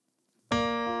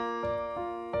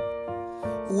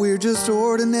We're just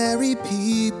ordinary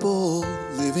people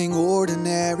living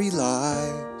ordinary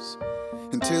lives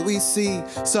until we see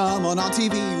someone on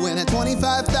TV win a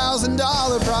 $25,000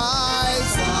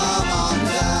 prize. Come on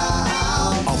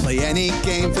down. I'll play any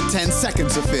game for 10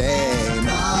 seconds of fame.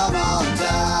 Come on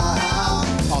down.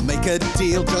 I'll make a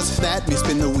deal, just let me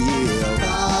spin the wheel.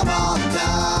 Come on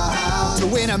down. To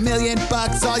win $1 million,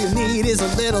 all you need is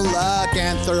a little luck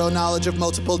and thorough knowledge of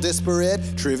multiple disparate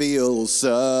trivial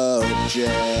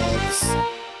subjects.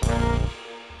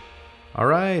 All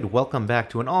right, welcome back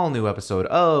to an all-new episode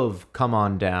of Come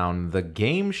On Down, the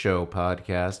game show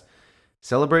podcast,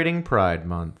 celebrating Pride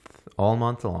Month all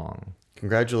month long.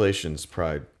 Congratulations,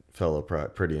 fellow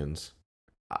Pridians.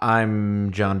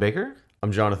 I'm John Baker.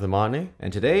 I'm Jonathan Montney.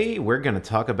 And today we're going to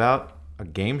talk about a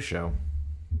game show.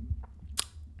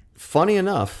 Funny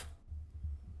enough,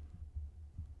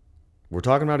 we're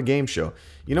talking about a game show.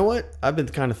 You know what? I've been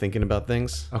kind of thinking about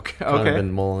things. Okay. Kind of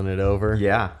been mulling it over.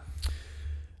 Yeah.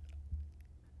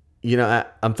 You know,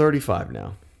 I'm 35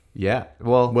 now. Yeah.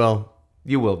 Well,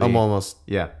 you will be. I'm almost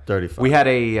 35. We had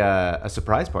a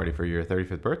surprise party for your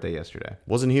 35th birthday yesterday.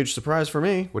 Wasn't a huge surprise for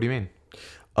me. What do you mean?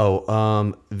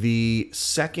 Oh, the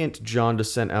second John to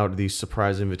send out these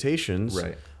surprise invitations.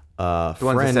 Right. The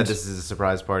ones that said this is a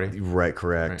surprise party. Right,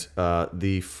 correct. Right.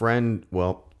 The friend,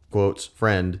 quotes,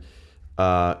 friend,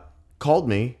 called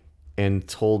me and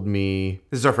told me...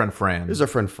 This is our friend Fran. This is our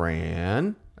friend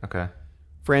Fran. Okay.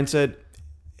 Fran said,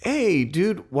 "Hey,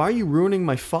 dude, why are you ruining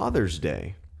my Father's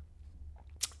Day?"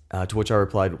 To which I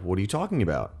replied, "What are you talking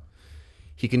about?"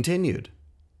 He continued,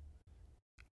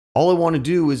 "All I want to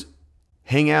do is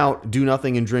hang out, do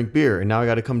nothing, and drink beer, and now I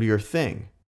got to come to your thing."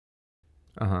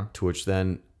 Uh-huh. To which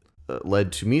then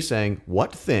led to me saying,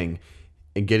 "What thing?"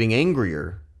 and getting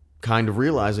angrier, kind of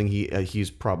realizing he's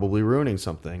probably ruining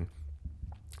something.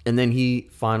 And then he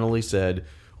finally said,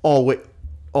 "Oh, wait.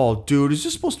 Oh, dude, is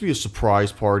this supposed to be a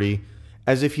surprise party?"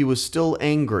 As if he was still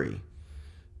angry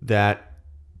that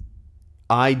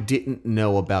I didn't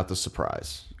know about the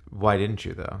surprise. Why didn't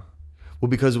you, though? Well,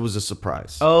 because it was a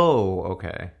surprise. Oh,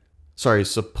 okay. Sorry,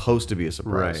 it's supposed to be a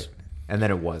surprise. Right. And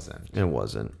then it wasn't. It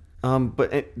wasn't.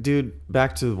 Dude,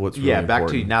 back to what's really important. Back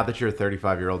to now that you're a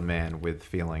 35-year-old man with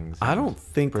feelings. I don't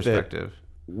think perspective.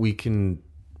 That we can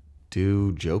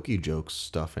do jokey jokes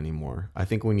stuff anymore. I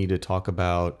think we need to talk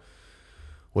about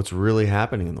what's really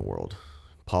happening in the world.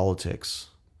 Politics.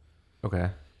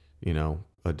 Okay. You know,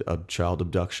 child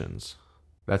abductions.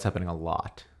 That's happening a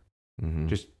lot. Mm-hmm.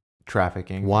 Just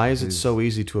trafficking. Why is it so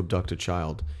easy to abduct a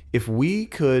child? If we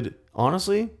could,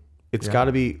 honestly, it's got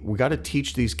to be, we got to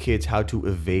teach these kids how to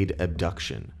evade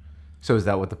abduction. So is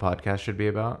that what the podcast should be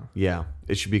about? Yeah.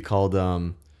 It should be called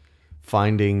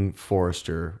Finding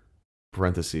Forrester,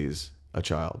 parentheses, a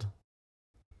child.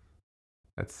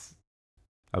 That's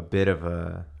a bit of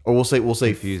a... Or we'll say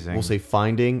confusing. We'll say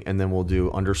finding, and then we'll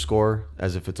do underscore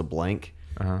as if it's a blank.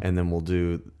 Uh-huh. And then we'll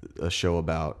do a show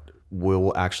about,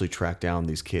 we'll actually track down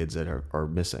these kids that are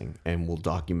missing, and we'll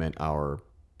document our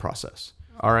process.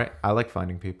 All right. I like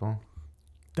finding people.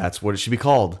 That's what it should be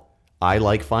called. I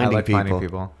like finding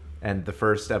people. And the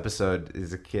first episode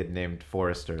is a kid named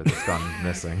Forrester that's gone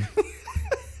missing.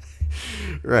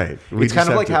 Right. It's kind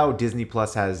of like how Disney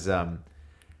Plus has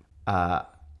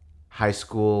High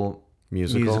School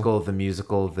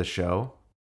Musical, the show.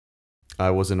 I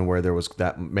wasn't aware there was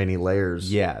that many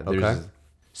layers. Yeah. Okay.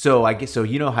 So I guess,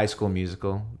 you know High School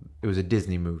Musical? It was a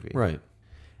Disney movie. Right.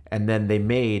 And then they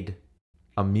made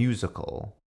a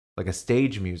musical, like a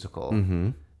stage musical. Mm-hmm.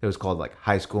 That was called like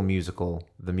High School Musical,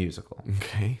 the musical.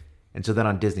 Okay. And so then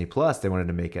on Disney Plus, they wanted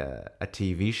to make a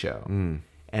TV show. Mm.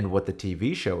 And what the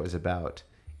TV show is about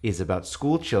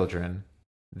school children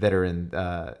that are in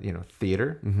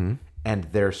theater, mm-hmm. and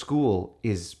their school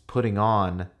is putting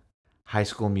on High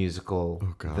School Musical,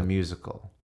 the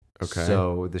musical. Okay.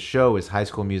 So the show is High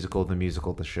School Musical,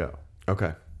 the show.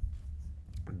 Okay.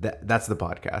 That's the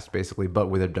podcast basically, but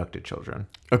with abducted children.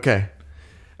 Okay.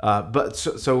 But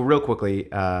so real quickly,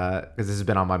 because this has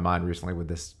been on my mind recently with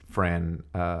this Fran.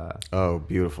 Oh,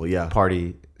 beautiful! Yeah.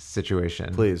 Party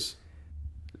situation. Please.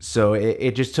 So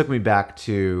it just took me back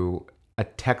to a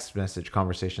text message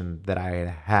conversation that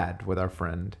I had with our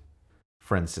friend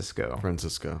Francisco.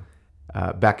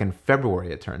 Back in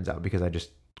February, it turns out, because I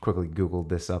just quickly Googled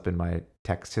this up in my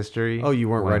text history. Oh, you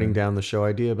weren't writing down the show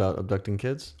idea about abducting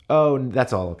kids? Oh,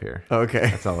 that's all up here. Okay.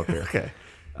 That's all up here. Okay.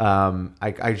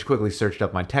 I just quickly searched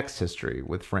up my text history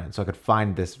with Fran so I could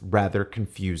find this rather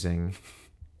confusing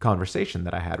conversation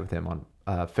that I had with him on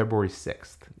February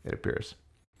 6th, it appears.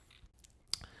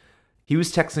 He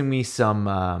was texting me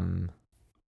some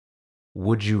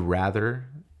would you rather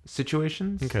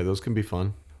situations. Okay, those can be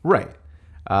fun. Right.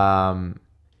 And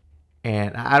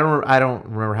I don't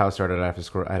remember how it started. I'd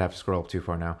have to scroll up too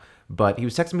far now. But he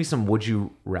was texting me some would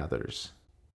you rathers.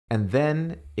 And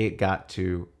then it got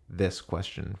to this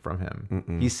question from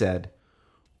him. He said,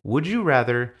 would you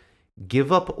rather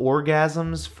give up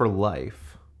orgasms for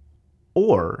life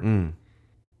or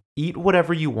eat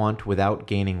whatever you want without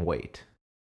gaining weight?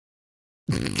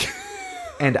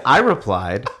 And I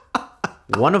replied,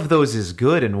 one of those is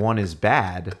good and one is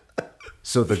bad.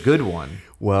 So the good one.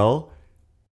 Well,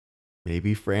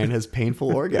 maybe Fran has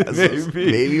painful orgasms.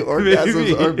 Maybe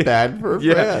orgasms are bad for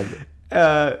Fran.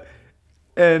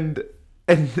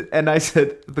 And I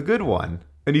said, the good one.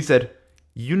 And he said,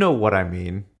 you know what I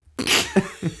mean.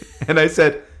 And I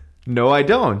said, no, I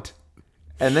don't.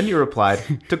 And then you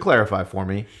replied, to clarify for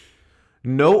me,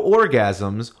 no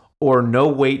orgasms or no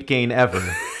weight gain ever.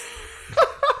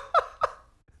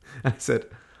 I said,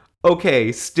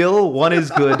 okay, still one is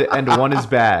good and one is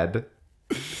bad.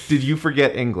 Did you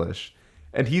forget English?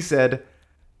 And he said,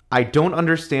 I don't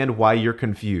understand why you're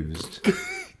confused.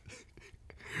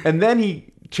 And then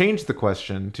he changed the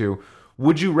question to,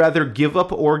 would you rather give up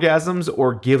orgasms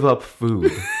or give up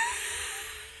food?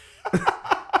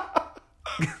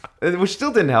 Which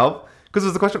still didn't help, because it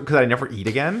was the question, could I never eat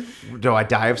again? Do I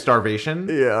die of starvation?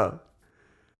 Yeah.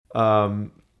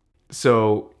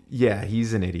 So, yeah,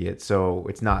 he's an idiot, so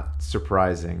it's not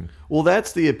surprising. Well,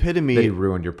 that's the epitome that he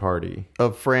ruined your party.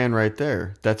 Of Fran right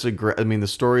there. That's a great, I mean, the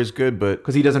story is good, but...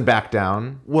 Because he doesn't back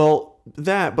down. Well,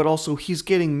 that, but also he's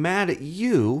getting mad at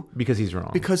you. Because he's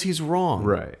wrong. Because he's wrong.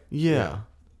 Right. Yeah.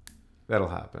 That'll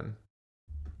happen.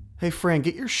 Hey, Fran,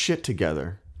 get your shit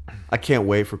together. I can't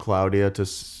wait for Claudia to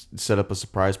set up a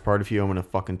surprise party for you. I'm going to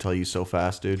fucking tell you so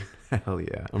fast, dude. Hell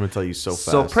yeah. I'm going to tell you so fast.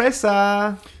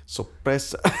 Sorpresa.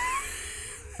 Sorpresa.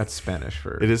 That's Spanish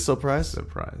for... It is surprise?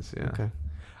 Surprise, yeah. Okay.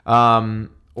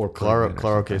 Or Claro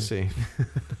KC.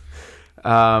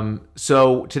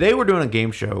 So today we're doing a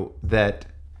game show that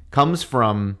comes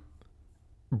from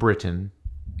Britain,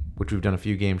 which we've done a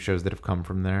few game shows that have come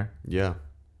from there. Yeah.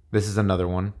 This is another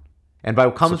one. And by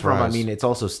comes from, I mean it's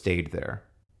also stayed there.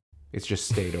 It's just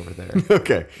stayed over there.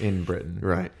 Okay. In Britain.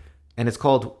 Right. And it's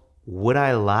called Would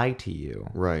I Lie to You?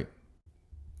 Right.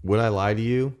 Would I lie to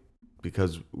you?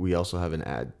 Because we also have an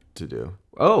ad to do.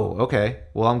 Oh, okay.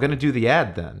 Well, I'm going to do the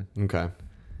ad then. Okay.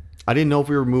 I didn't know if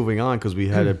we were moving on because we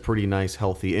had a pretty nice,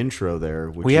 healthy intro there.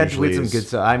 Which we had some good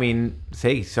stuff. I mean,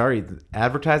 sorry,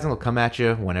 advertising will come at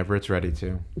you whenever it's ready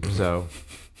to. So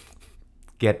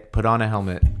put on a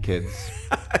helmet, kids.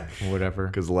 Whatever.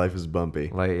 Because life is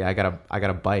bumpy. Like I got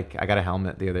a bike. I got a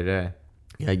helmet the other day.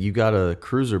 Yeah, you got a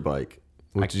cruiser bike,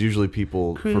 which is usually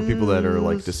for people that are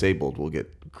like disabled will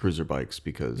get cruiser bikes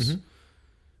because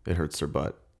it hurts their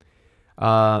butt.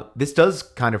 This does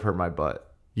kind of hurt my butt.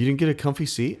 You didn't get a comfy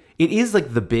seat? It is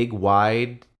like the big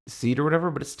wide seat or whatever,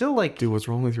 but it's still like... Dude, what's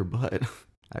wrong with your butt?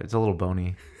 It's a little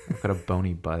bony. I've got a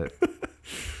bony butt. It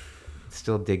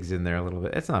still digs in there a little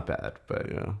bit. It's not bad, but...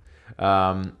 Yeah.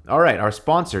 All right, our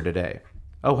sponsor today.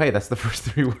 Oh, hey, that's the first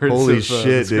 3 words. Holy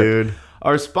shit, dude.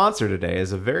 Our sponsor today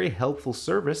is a very helpful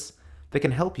service that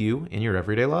can help you in your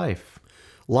everyday life.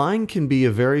 Lying can be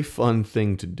a very fun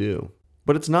thing to do,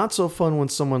 but it's not so fun when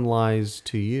someone lies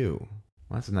to you.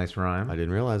 Well, that's a nice rhyme. I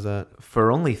didn't realize that.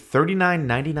 For only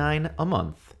 $39.99 a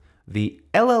month, the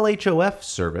LLHOF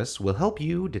service will help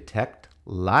you detect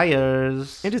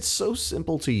liars. And it's so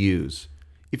simple to use.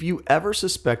 If you ever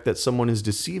suspect that someone is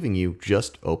deceiving you,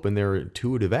 just open their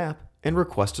intuitive app and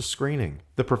request a screening.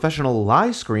 The professional lie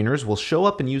screeners will show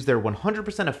up and use their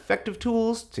 100% effective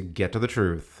tools to get to the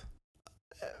truth.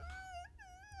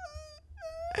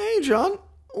 Hey, John,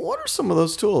 what are some of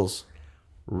those tools?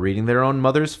 Reading their own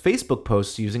mother's Facebook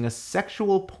posts using a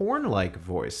sexual porn-like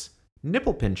voice,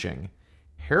 nipple pinching,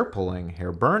 hair pulling,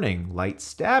 hair burning, light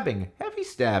stabbing, heavy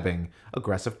stabbing,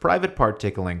 aggressive private part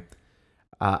tickling.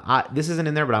 This isn't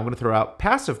in there, but I'm going to throw out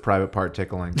passive private part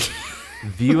tickling.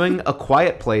 Viewing A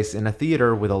Quiet Place in a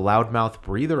theater with a loudmouth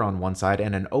breather on one side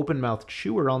and an open-mouthed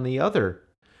chewer on the other.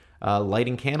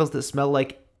 Lighting candles that smell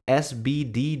like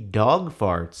SBD dog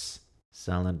farts.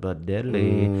 Silent but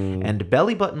deadly. And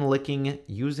belly button licking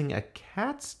using a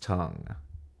cat's tongue.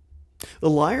 The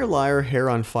Liar Liar Hair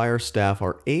on Fire staff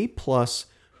are A+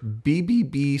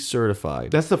 BBB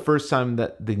certified. That's the first time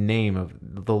that the name of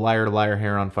the Liar Liar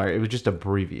Hair on Fire, it was just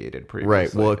abbreviated previously.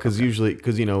 Right. Well, because usually,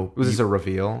 you know. Was this a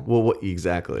reveal? Well, what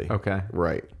exactly? Okay.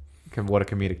 Right. What a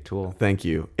comedic tool. Thank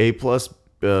you. A+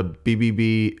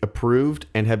 BBB approved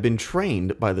and have been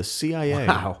trained by the CIA.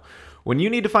 Wow. When you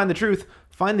need to find the truth,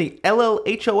 find the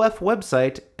LLHOF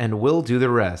website and we'll do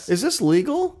the rest. Is this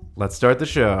legal? Let's start the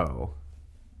show.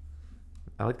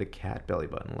 I like the cat belly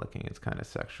button licking. It's kind of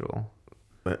sexual.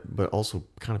 but also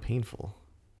kind of painful.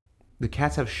 The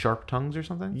cats have sharp tongues or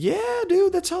something? Yeah,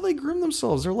 dude, that's how they groom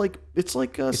themselves. They're like, it's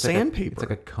like sandpaper. It's like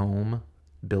a comb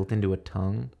built into a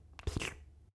tongue.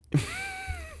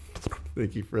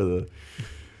 Thank you for the...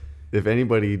 If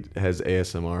anybody has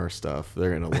ASMR stuff,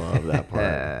 they're going to love that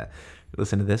part.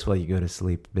 Listen to this while you go to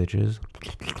sleep, bitches.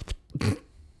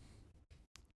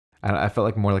 I felt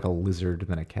like more like a lizard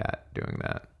than a cat doing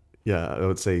that. Yeah, I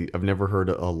would say I've never heard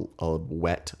a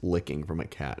wet licking from a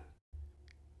cat.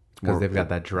 Because they've got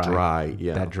that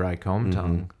dry comb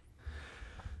tongue.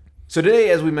 So today,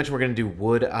 as we mentioned, we're going to do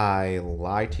Would I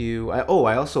Lie to You?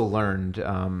 I also learned,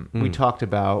 we talked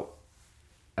about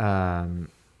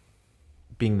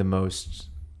being the most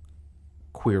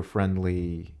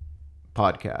queer-friendly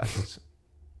podcast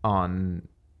on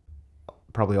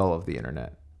probably all of the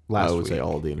internet last week. I would say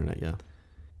all of the internet, yeah.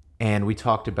 And we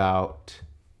talked about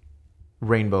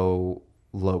rainbow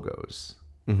logos.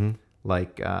 Mm-hmm.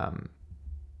 Like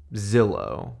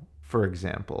Zillow, for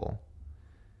example.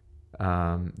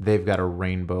 They've got a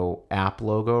rainbow app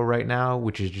logo right now,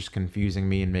 which is just confusing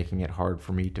me and making it hard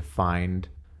for me to find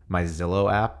my Zillow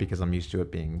app because I'm used to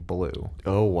it being blue.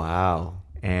 Oh, wow.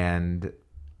 And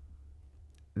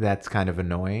that's kind of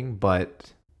annoying,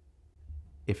 but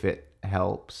if it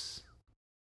helps,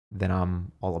 then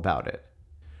I'm all about it.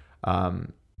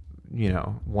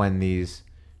 When these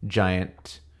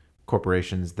giant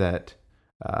corporations that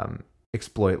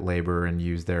exploit labor and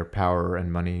use their power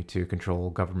and money to control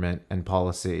government and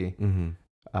policy.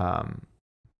 But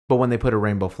when they put a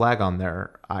rainbow flag on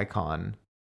their icon,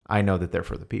 I know that they're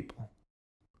for the people.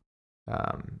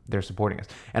 They're supporting us.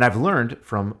 And I've learned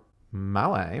from my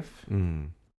wife,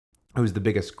 who's the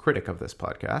biggest critic of this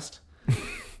podcast,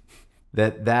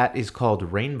 that is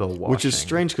called rainbow washing. Which is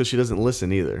strange because she doesn't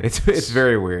listen either. It's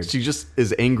very weird. She just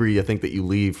is angry, I think, that you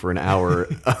leave for an hour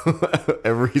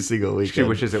every single weekend. She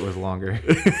wishes it was longer.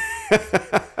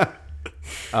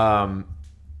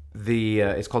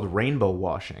 It's called rainbow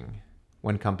washing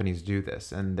when companies do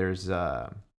this. And there's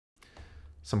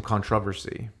some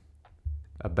controversy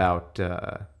about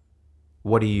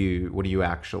what are you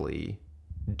actually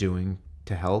doing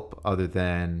to help other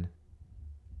than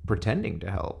pretending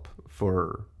to help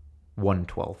for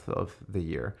 1/12 of the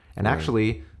year. And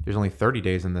actually, there's only 30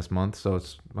 days in this month, so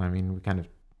it's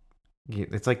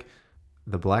like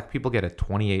the black people get a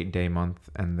 28-day month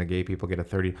and the gay people get a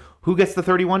 30. Who gets the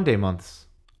 31-day months?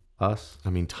 Us. I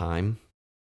mean, time.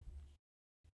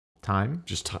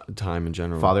 Just time in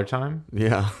general. Father time?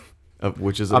 Yeah.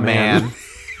 Which is a man.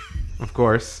 Of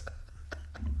course.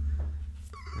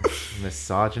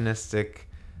 Misogynistic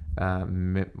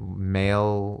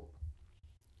male.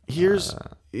 Here's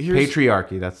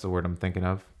patriarchy. That's the word I'm thinking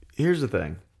of. Here's the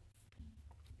thing.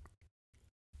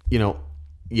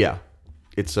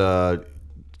 It's a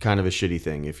kind of a shitty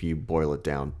thing if you boil it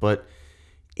down, but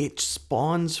it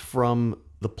spawns from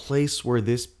the place where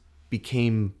this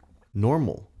became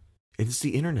normal. It's the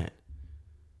internet.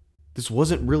 This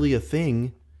wasn't really a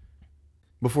thing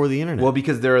before the internet. Well,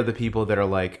 because there are the people that are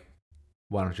like,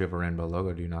 why don't you have a rainbow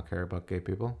logo? Do you not care about gay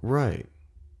people? Right.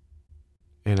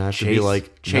 And I should be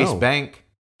like, Chase Bank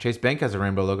has a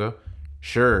rainbow logo.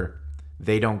 Sure,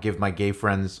 they don't give my gay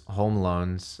friends home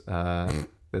loans that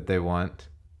they want.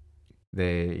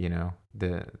 They,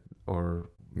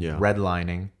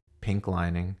 redlining, pink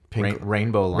lining,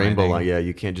 rainbow lining. Rainbow line, yeah.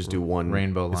 You can't just do one.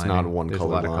 Rainbow lining. It's not one There's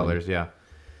color a lot line. of colors, yeah.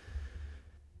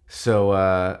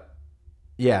 So,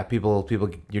 people,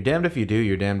 you're damned if you do,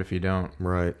 you're damned if you don't.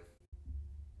 Right.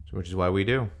 Which is why we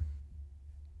do.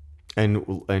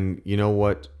 And you know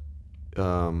what?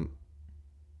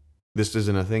 This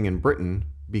isn't a thing in Britain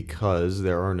because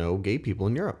there are no gay people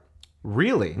in Europe.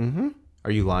 Really? Mm-hmm.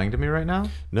 Are you lying to me right now?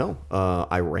 No.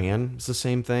 Iran is the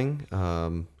same thing.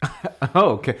 Oh,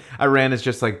 okay. Iran is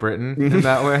just like Britain in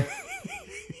that way?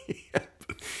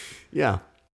 Yeah.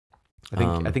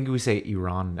 I think we say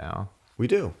Iran now. We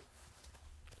do.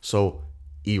 So,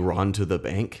 Iran to the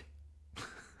bank?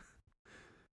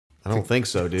 I don't think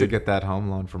so, dude. To get that home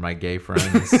loan for my gay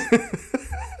friends.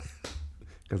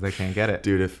 Because they can't get it.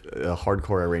 Dude, if a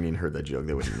hardcore Iranian heard that joke,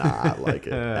 they would not like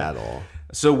it at all.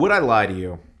 So Would I Lie to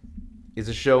You is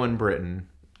a show in Britain.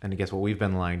 And guess what? We've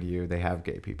been lying to you. They have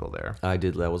gay people there. I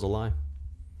did. That was a lie.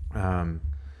 Elton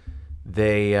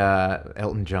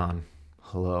John.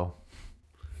 Hello.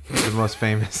 The most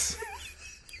famous.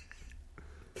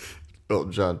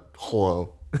 Elton John.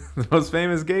 Hello. The most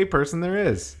famous gay person there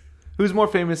is. Who's more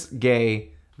famous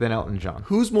gay than Elton John?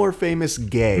 Who's more famous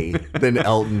gay than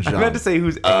Elton John? I meant to say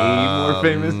who's more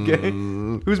famous gay.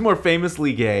 Who's more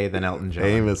famously gay than Elton John?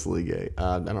 Famously gay.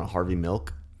 I don't know. Harvey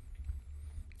Milk.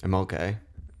 MLK.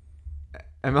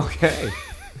 MLK.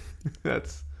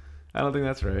 I don't think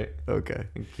that's right. Okay. I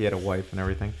think he had a wife and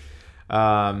everything.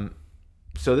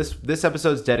 So this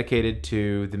episode's dedicated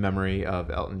to the memory of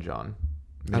Elton John.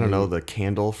 I don't know, the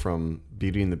candle from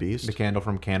Beauty and the Beast? The candle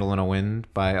from Candle in a Wind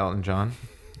by Elton John.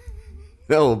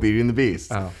 No, Beauty and the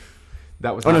Beast. Oh.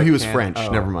 That was no, he was French.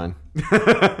 Oh. Never mind.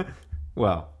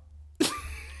 Well.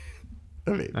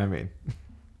 I mean.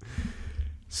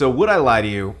 So Would I Lie to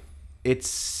You?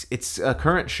 It's a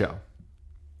current show.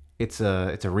 It's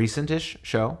a recent-ish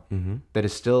show that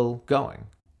is still going.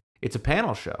 It's a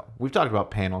panel show. We've talked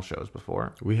about panel shows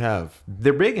before. We have.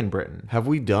 They're big in Britain. Have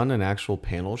we done an actual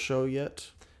panel show yet?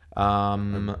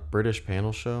 A British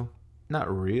panel show?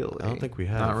 Not really. I don't think we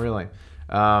have. Not really.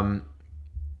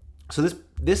 So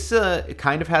this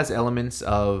kind of has elements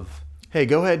of. Hey,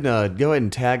 go ahead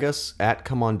and tag us at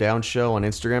Come On Down Show on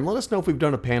Instagram. Let us know if we've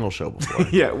done a panel show before.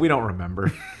 Yeah, we don't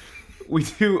remember. We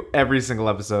do every single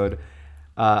episode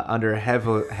under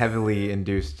heavily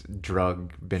induced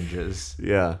drug binges.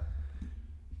 Yeah.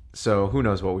 So who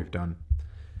knows what we've done.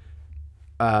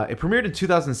 It premiered in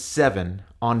 2007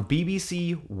 on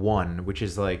BBC One, which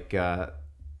is like, I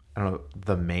don't know,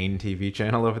 the main TV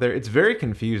channel over there. It's very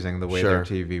confusing the way their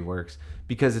TV works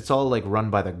because it's all like run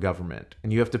by the government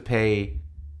and you have to pay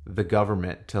the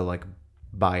government to like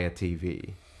buy a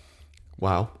TV.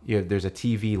 Wow. There's a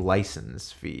TV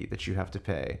license fee that you have to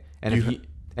pay. And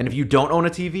if you don't own a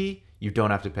TV, you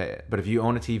don't have to pay it. But if you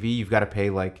own a TV, you've got to pay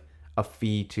like a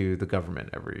fee to the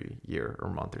government every year or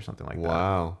month or something like that.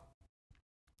 Wow.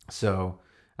 So,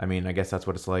 I mean, I guess that's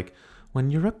what it's like when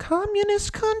you're a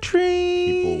communist country.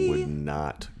 People would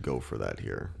not go for that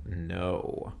here.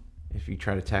 No. If you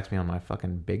try to tax me on my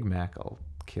fucking Big Mac, I'll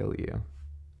kill you.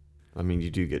 I mean,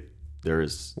 there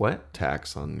is what?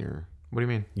 Tax on your... What do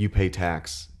you mean? You pay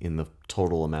tax in the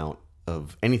total amount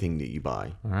of anything that you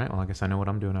buy. All right. Well, I guess I know what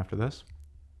I'm doing after this.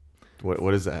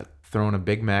 What is that? Throwing a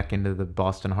Big Mac into the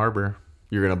Boston Harbor.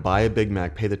 You're going to buy a Big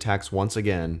Mac, pay the tax once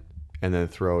again, and then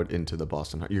throw it into the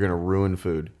Boston Harbor. You're going to ruin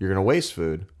food. You're going to waste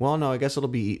food. Well, no, I guess it'll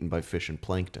be eaten by fish and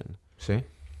plankton. See?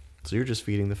 So you're just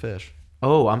feeding the fish.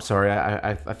 Oh, I'm sorry.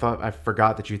 I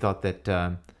forgot that you thought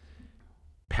that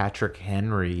Patrick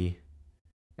Henry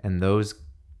and those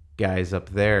guys up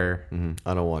there. Mm-hmm.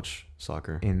 I don't watch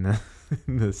soccer. In the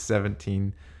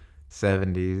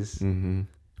 1770s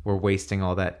were wasting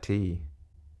all that tea.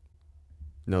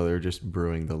 No, they're just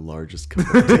brewing the largest cup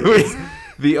of tea.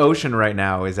 The ocean right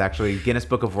now is actually Guinness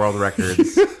Book of World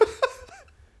Records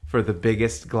for the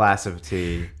biggest glass of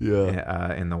tea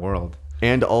in the world.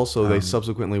 And also, they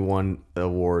subsequently won an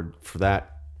award for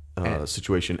that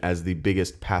situation as the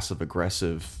biggest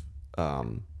passive-aggressive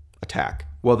attack.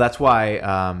 Well, that's why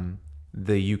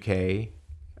the UK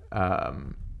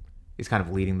is kind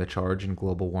of leading the charge in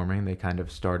global warming. They kind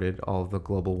of started all of the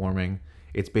global warming.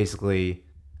 It's basically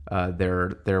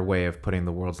their way of putting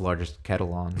the world's largest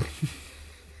kettle on.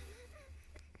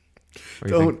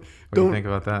 What do you think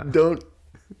about that?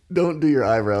 Don't do your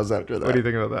eyebrows after that. What do you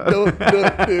think about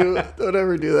that? Don't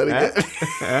ever do that again.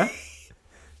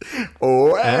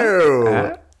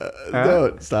 Wow.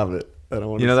 Don't stop it. I don't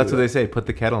want to. That's what they say. Put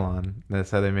the kettle on.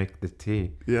 That's how they make the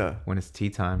tea. Yeah. When it's tea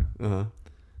time. Uh-huh.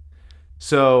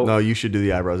 So no, you should do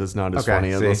the eyebrows. It's not as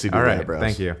funny unless you do the eyebrows.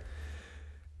 Thank you.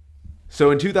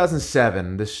 So in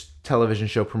 2007, this television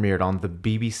show premiered on the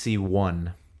BBC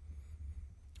One.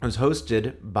 It was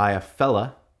hosted by a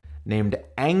fella named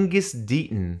Angus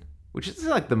Deaton, which is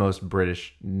like the most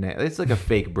British name. It's like a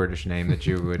fake British name that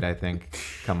you would, I think,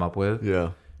 come up with.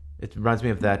 Yeah. It reminds me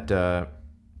of that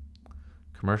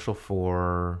commercial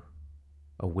for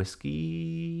a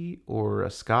whiskey or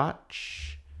a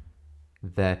scotch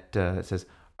that says,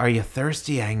 "Are you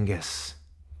thirsty, Angus?"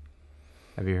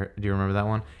 Do you remember that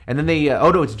one? And then they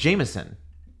it's Jameson.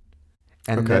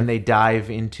 And then they dive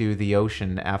into the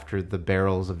ocean after the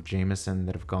barrels of Jameson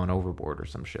that have gone overboard or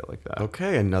some shit like that.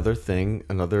 Okay, another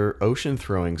ocean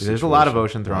throwing situation. There's a lot of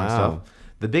ocean throwing stuff.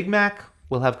 The Big Mac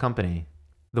will have company.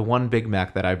 The one Big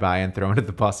Mac that I buy and throw into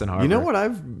the Boston Harbor. You know what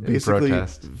I've basically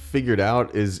figured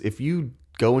out is if you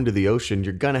go into the ocean,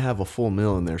 you're going to have a full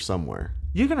meal in there somewhere.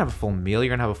 You're going to have a full meal.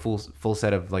 You're going to have a full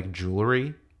set of like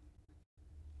jewelry.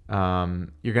 You're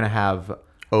going to have...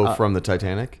 from the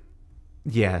Titanic?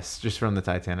 Yes, just from the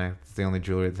Titanic. It's the only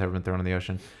jewelry that's ever been thrown in the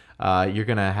ocean. You're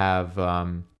going to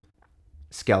have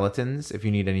skeletons if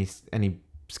you need any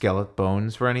skeleton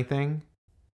bones for anything.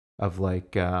 Of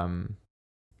like...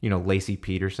 Lacey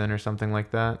Peterson or something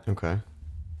like that. Okay.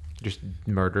 Just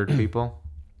murdered people.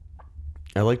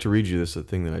 I'd like to read you this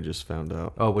thing that I just found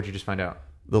out. Oh, what'd you just find out?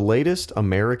 The latest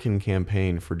American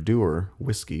campaign for Dewar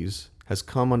whiskeys has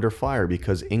come under fire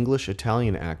because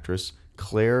English-Italian actress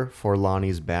Claire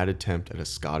Forlani's bad attempt at a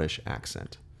Scottish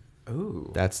accent.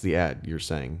 Ooh. That's the ad you're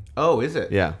saying. Oh, is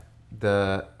it? Yeah.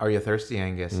 The Are You Thirsty,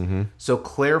 Angus? Mm-hmm. So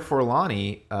Claire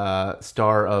Forlani,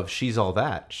 star of She's All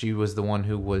That. She was the one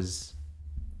who was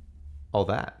all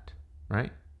that,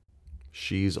 right?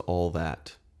 She's All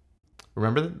That.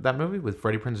 Remember that movie with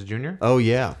Freddie Prinze Jr.? Oh,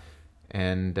 yeah.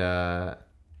 And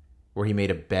where he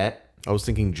made a bet. I was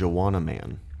thinking Joanna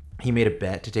Man. He made a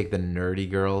bet to take the nerdy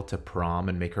girl to prom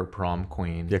and make her prom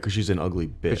queen. Yeah, because she's an ugly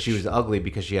bitch. But she was ugly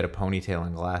because she had a ponytail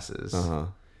and glasses. Uh-huh.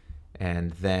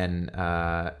 And then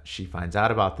she finds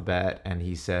out about the bet, and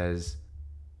he says,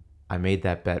 I made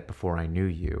that bet before I knew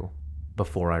you,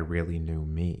 before I really knew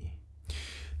me.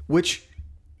 Which,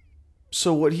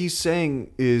 so what he's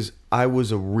saying is, I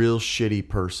was a real shitty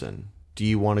person. Do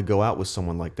you want to go out with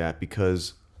someone like that?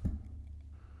 Because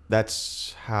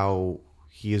that's how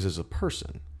he is as a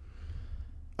person.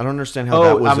 I don't understand how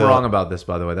that was. I'm wrong about this,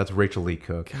 by the way. That's Rachel Lee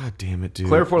Cook. God damn it, dude.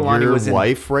 Claire Forlani Your was in...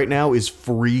 wife right now is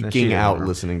freaking out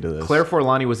listening to this. Claire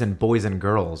Forlani was in Boys and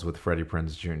Girls with Freddie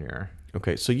Prinze Jr.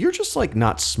 Okay, so you're just like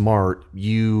not smart.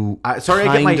 You I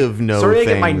get my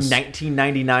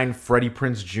 1999 Freddie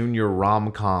Prinze Jr.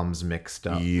 rom-coms mixed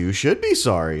up. You should be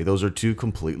sorry. Those are two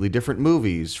completely different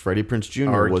movies. Freddie Prinze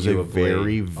Jr. was a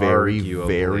very, very,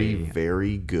 very,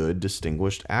 very good,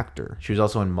 distinguished actor. She was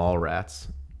also in Mallrats.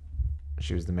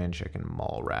 She was the main chick in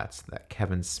Mallrats, that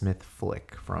Kevin Smith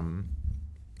flick from...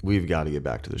 We've got to get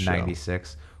back to the show.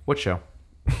 96. What show?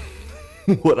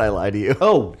 Would I lie to you?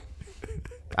 Oh,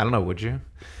 I don't know, would you?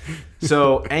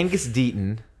 So Angus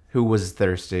Deaton, who was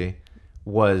thirsty,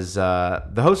 was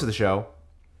the host of the show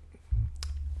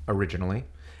originally.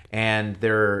 And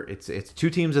it's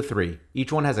 2 teams of 3.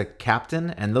 Each one has a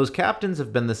captain, and those captains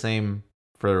have been the same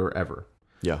forever.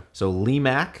 Yeah. So Lee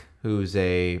Mack, who's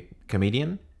a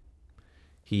comedian...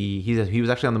 He was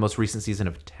actually on the most recent season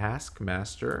of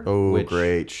Taskmaster. Oh,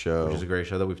 great show. Which is a great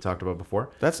show that we've talked about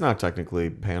before. That's not technically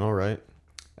panel, right?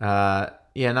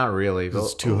 Yeah, not really.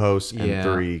 It's 2 hosts and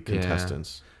 3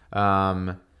 contestants.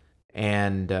 Yeah.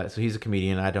 So he's a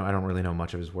comedian. I don't really know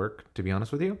much of his work, to be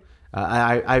honest with you.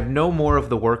 I know more of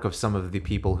the work of some of the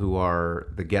people who are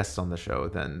the guests on the show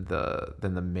than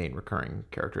the main recurring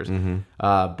characters. Mm-hmm.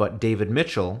 But David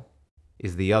Mitchell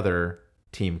is the other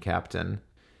team captain.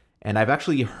 And I've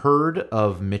actually heard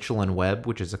of Mitchell and Webb,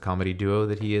 which is a comedy duo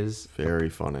that he is very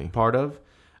funny part of.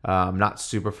 I'm not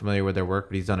super familiar with their work,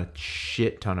 but he's done a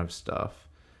shit ton of stuff.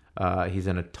 He's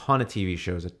in a ton of TV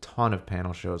shows, a ton of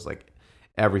panel shows, like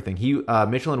everything.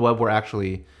 Mitchell and Webb were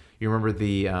actually, you remember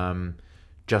the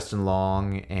Justin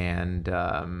Long and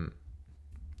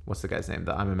what's the guy's name?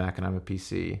 The I'm a Mac and I'm a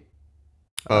PC.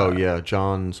 Oh yeah,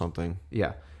 John something.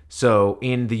 Yeah. So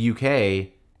in the UK,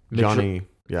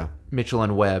 Mitchell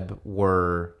and Webb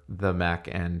were the Mac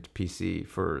and PC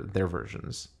for their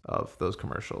versions of those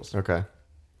commercials. Okay.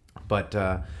 But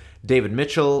David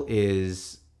Mitchell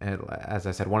is, as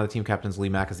I said, one of the team captains. Lee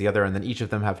Mack is the other. And then each of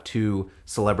them have 2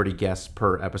 celebrity guests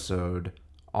per episode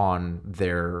on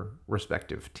their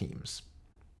respective teams.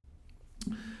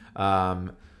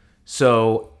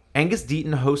 So Angus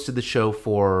Deaton hosted the show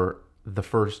for the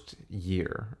first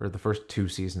year, or the first 2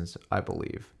 seasons, I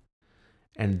believe.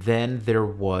 And then there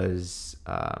was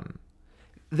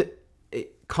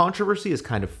controversy has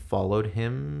kind of followed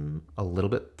him a little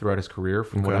bit throughout his career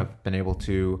from what I've been able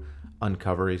to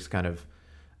uncover. He's kind of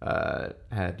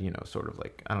had, sort of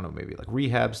like, I don't know, maybe like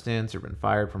rehab stints or been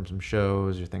fired from some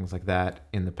shows or things like that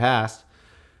in the past.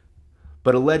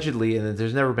 But allegedly, and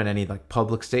there's never been any like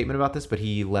public statement about this, but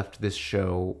he left this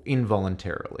show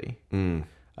involuntarily.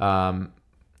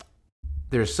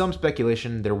 There's some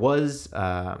speculation. There was...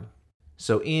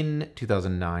 So in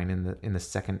 2009, in the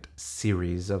second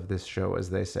series of this show, as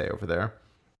they say over there,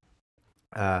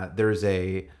 there's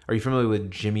a... Are you familiar with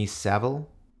Jimmy Savile?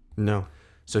 No.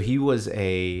 So he was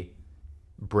a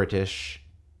British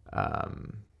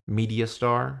media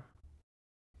star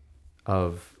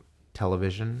of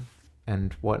television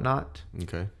and whatnot.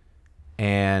 Okay.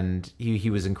 And he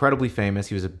was incredibly famous.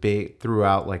 He was a big...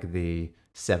 Throughout like the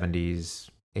 70s,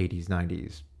 80s,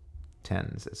 90s,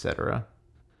 10s, etc.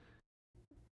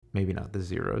 Maybe not the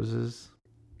zeros,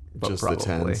 but just probably. The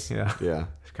 10s. Yeah.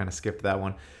 Kind of skipped that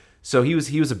one. So he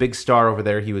was a big star over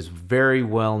there. He was very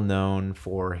well known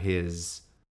for his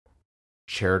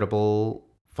charitable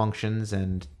functions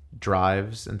and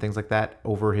drives and things like that.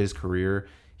 Over his career,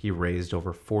 he raised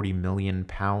over £40 million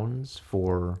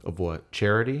for... Of what?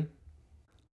 Charity.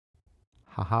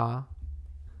 Haha.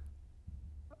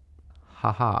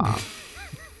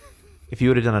 If you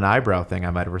would have done an eyebrow thing,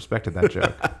 I might have respected that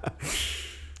joke.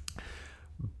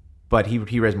 But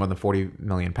he raised more than £40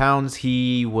 million.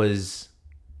 He was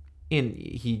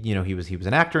he was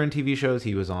an actor in TV shows.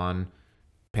 He was on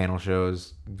panel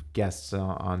shows, guests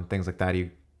on things like that.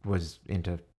 He was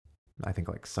into, I think,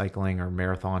 like cycling or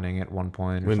marathoning at one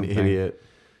point. Or something. Idiot.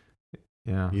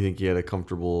 Yeah. You think he had a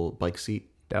comfortable bike seat?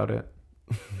 Doubt it.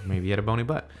 Maybe he had a bony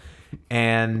butt.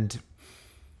 And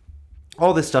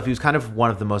all this stuff. He was kind of one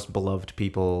of the most beloved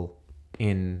people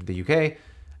in the UK.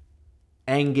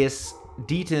 Angus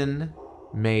Deaton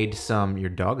made some... Your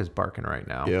dog is barking right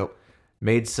now. Yep.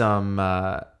 Made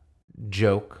some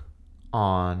joke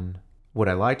on Would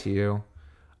I Lie to You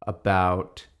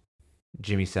about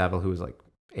Jimmy Savile, who was like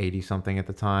 80-something at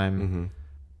the time.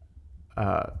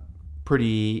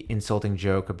 Pretty insulting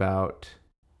joke about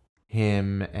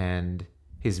him and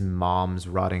his mom's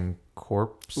rotting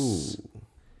corpse. Ooh.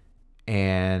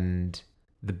 And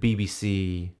the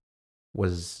BBC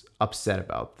was upset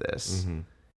about this.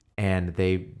 And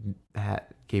they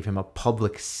gave him a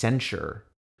public censure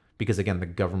because, again, the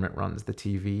government runs the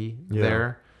TV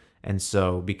there. And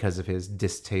so because of his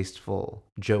distasteful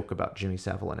joke about Jimmy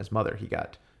Savile and his mother, he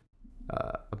got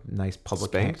a nice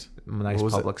public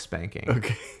public spanking.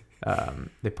 Okay.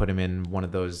 They put him in one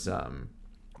of those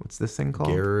what's this thing called?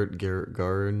 Garrett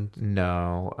Guard.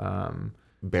 No,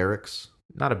 barracks.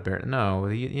 Not a barrack. No,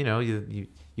 you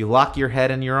lock your head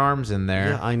and your arms in there.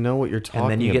 Yeah, I know what you're talking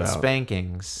about. And then you get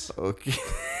spankings. Okay.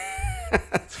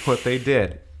 That's what they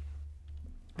did.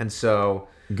 And so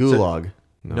Gulag.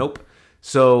 Nope.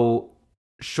 So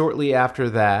shortly after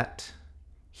that,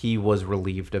 he was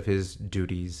relieved of his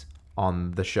duties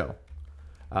on the show.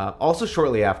 Also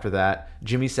shortly after that,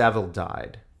 Jimmy Savile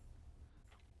died.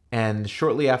 And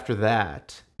shortly after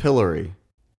that... Pillory.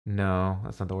 No,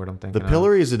 that's not the word I'm thinking The of.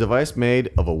 pillory is a device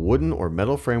made of a wooden or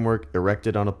metal framework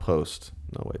erected on a post.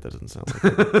 No, wait, that doesn't sound like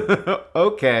it.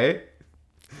 Okay.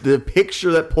 The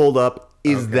picture that pulled up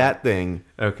is that thing.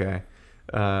 Okay.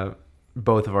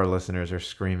 Both of our listeners are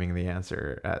screaming the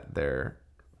answer at their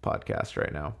podcast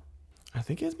right now. I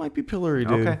think it might be pillory,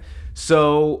 dude. Okay.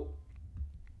 So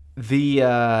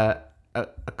a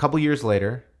couple years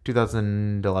later,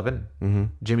 2011,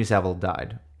 Jimmy Savile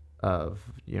died of,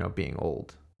 being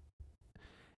old.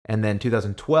 And then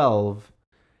 2012,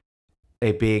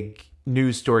 a big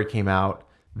news story came out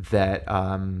that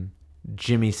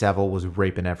Jimmy Savile was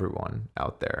raping everyone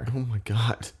out there. Oh my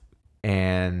God.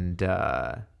 And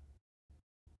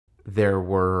there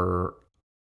were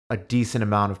a decent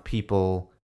amount of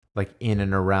people like in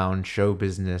and around show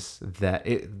business that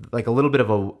like a little bit of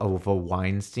a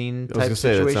Weinstein type situation. I was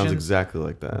gonna say that sounds exactly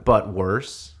like that, but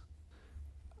worse.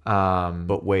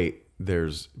 But wait,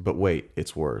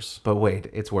 it's worse.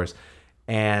 It's worse.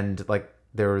 And like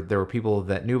there were people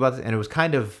that knew about this, and it was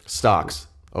kind of stocks,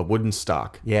 a wooden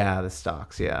stock. Yeah, the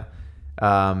stocks. Yeah,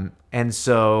 and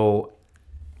so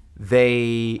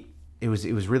it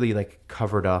was really like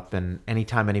covered up, and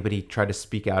anytime anybody tried to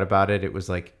speak out about it, it was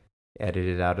like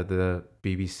edited out of the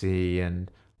BBC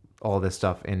and all this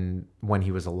stuff when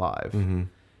he was alive.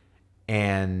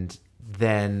 And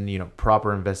then,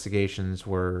 proper investigations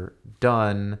were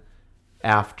done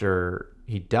after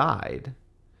he died,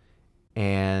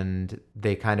 and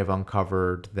they kind of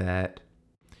uncovered that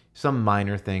some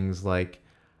minor things like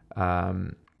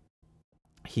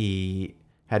he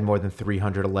had more than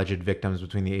 300 alleged victims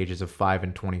between the ages of 5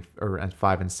 and 20 or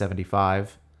 5 and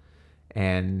 75.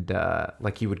 And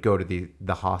like he would go to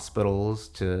the hospitals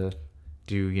to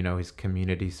do, his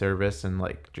community service and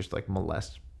like just like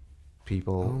molest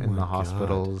people in the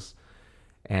hospitals.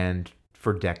 And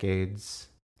for decades.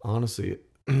 Honestly,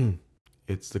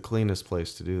 it's the cleanest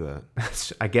place to do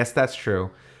that. I guess that's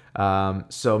true.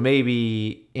 So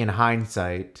maybe in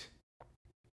hindsight,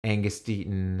 Angus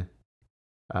Deaton,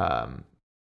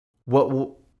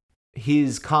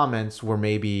 his comments were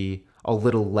maybe a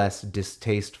little less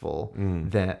distasteful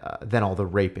than all the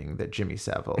raping that Jimmy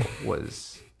Savile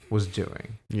was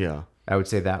doing. Yeah, I would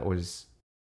say that was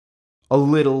a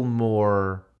little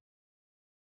more.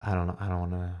 I don't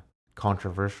want to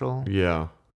controversial. Yeah,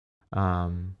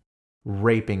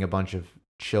 raping a bunch of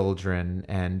children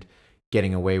and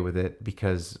getting away with it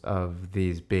because of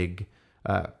these big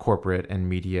corporate and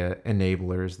media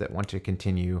enablers that want to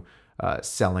continue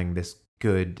selling this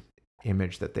good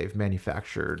image that they've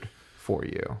manufactured for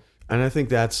you. And I think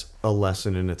that's a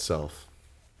lesson in itself.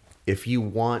 If you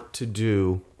want to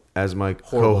do, as my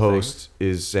co-host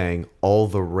is saying, all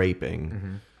the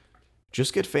raping,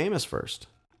 just get famous first.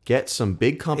 Get some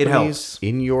big companies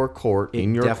in your court,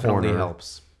 in your corner. It definitely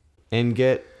helps. And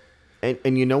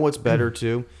and you know what's better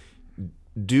too?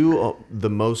 Do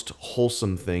the most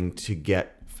wholesome thing to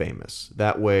get famous.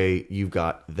 That way you've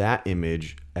got that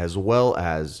image as well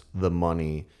as the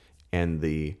money and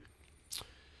the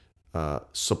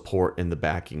support and the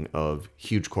backing of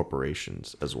huge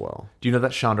corporations as well. Do you know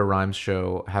that Shonda Rhimes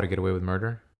show, How to Get Away with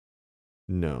Murder?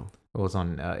 No. It was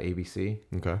on ABC.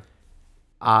 Okay.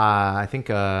 I think...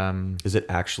 Is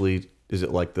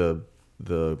it like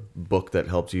the book that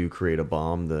helped you create a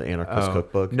bomb, the Anarchist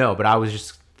Cookbook? No, but I was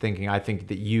just thinking, I think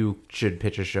that you should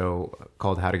pitch a show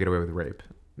called How to Get Away with Rape,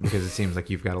 because it seems like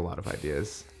you've got a lot of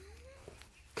ideas.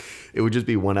 It would just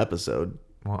be one episode.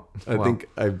 I think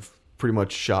I've pretty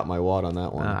much shot my wad on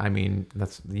that one. I mean,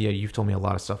 you've told me a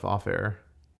lot of stuff off air.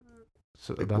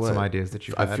 So that's some ideas that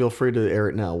you've had. I feel free to air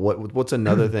it now. What's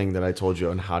another thing that I told you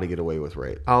on how to get away with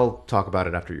rape? I'll talk about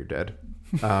it after you're dead.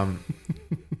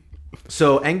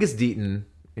 So Angus Deaton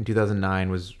in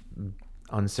 2009 was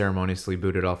unceremoniously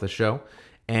booted off the show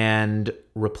and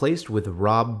replaced with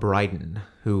Rob Brydon,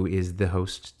 who is the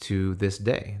host to this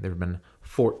day. There have been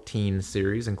 14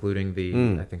 series, including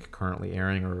the, I think, currently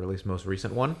airing, or at least most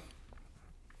recent one.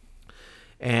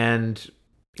 And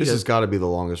this has got to be the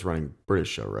longest running British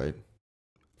show, right?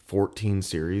 14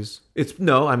 series?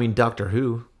 Doctor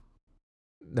Who.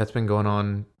 That's been going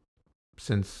on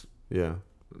since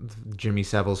Jimmy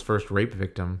Savile's first rape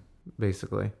victim,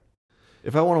 basically.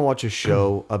 If I want to watch a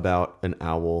show about an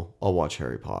owl, I'll watch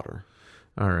Harry Potter.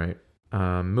 All right.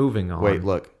 Moving on. Wait,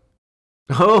 look.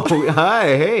 Oh, hi,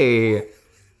 hey.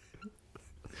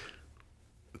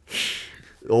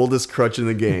 Oldest crutch in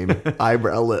the game.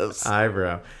 Eyebrow lifts.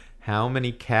 Eyebrow. How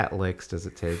many cat licks does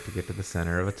it take to get to the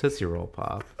center of a Tootsie Roll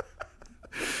Pop?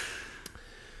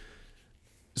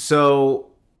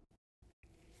 So,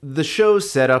 the show's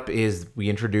setup is we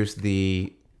introduce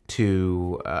the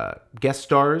two guest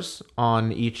stars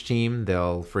on each team.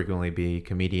 They'll frequently be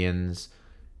comedians,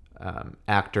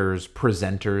 actors,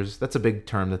 presenters. That's a big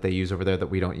term that they use over there that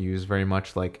we don't use very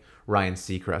much. Like Ryan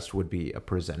Seacrest would be a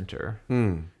presenter.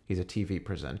 He's a TV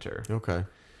presenter. Okay.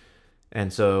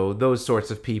 And so those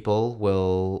sorts of people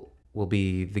will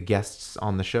be the guests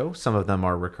on the show. Some of them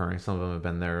are recurring. Some of them have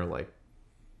been there like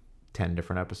 10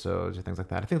 different episodes or things like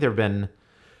that. I think there have been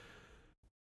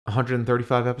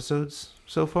 135 episodes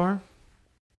so far,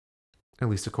 at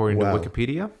least according to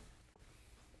Wikipedia.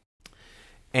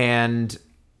 And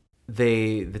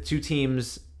the two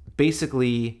teams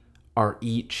basically are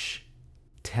each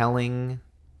telling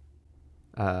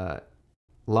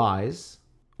lies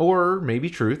or maybe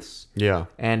truths. Yeah.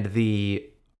 And the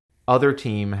other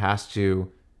team has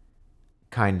to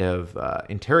kind of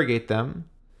interrogate them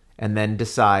and then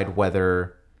decide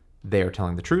whether they are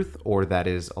telling the truth or that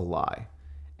is a lie.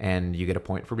 And you get a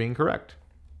point for being correct.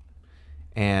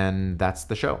 And that's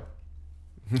the show.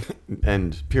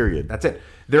 End. Period. That's it.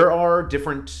 There are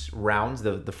different rounds.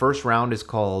 The first round is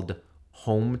called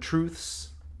Home Truths.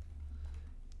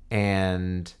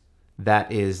 And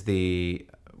that is the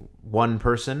one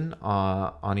person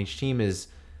on each team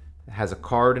has a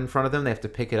card in front of them. They have to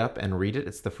pick it up and read it.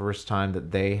 It's the first time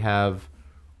that they have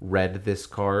read this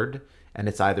card. And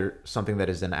it's either something that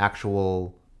is an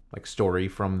actual like story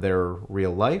from their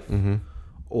real life,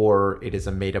 or it is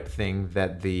a made-up thing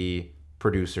that the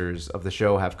producers of the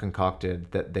show have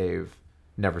concocted that they've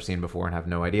never seen before and have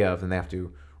no idea of, and they have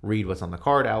to read what's on the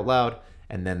card out loud,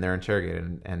 and then they're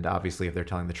interrogated. And obviously, if they're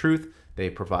telling the truth, they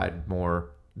provide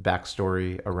more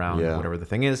backstory around whatever the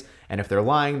thing is, and if they're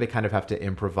lying, they kind of have to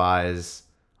improvise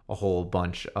a whole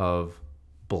bunch of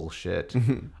bullshit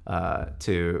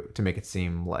to make it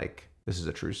seem like this is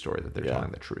a true story that they're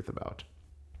telling the truth about.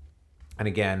 And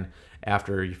again,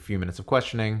 after a few minutes of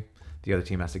questioning, the other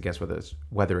team has to guess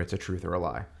whether it's a truth or a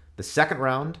lie. The second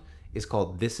round is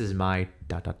called This Is My ...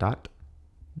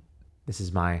 This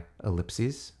is my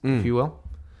ellipses, if you will.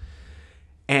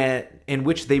 And in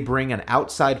which they bring an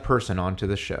outside person onto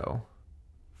the show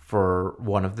for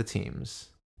one of the teams.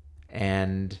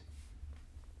 And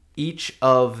each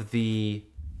of the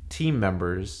team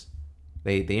members,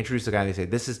 they introduce the guy and they say,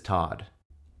 "This is Todd."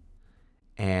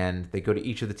 And they go to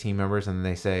each of the team members and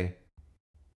they say,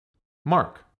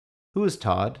 "Mark, who is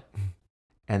Todd?"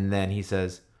 And then he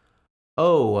says,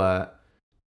 "Oh,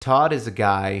 Todd is a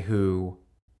guy who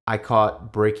I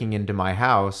caught breaking into my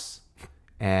house,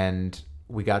 and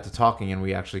we got to talking, and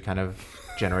we actually kind of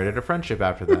generated a friendship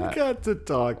after that." We got to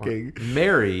talking. Or,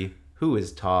 "Mary, who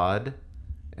is Todd?"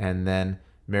 And then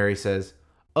Mary says,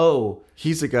 "Oh,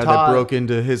 he's the guy that broke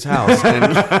into his house."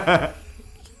 And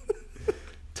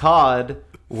Todd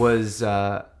was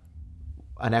an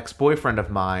ex-boyfriend of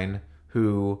mine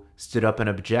who stood up and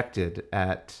objected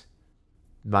at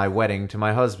my wedding to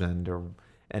my husband.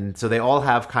 And so they all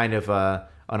have kind of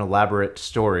an elaborate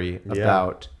story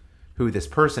about who this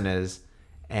person is.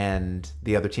 And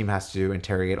the other team has to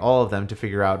interrogate all of them to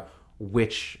figure out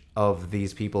which of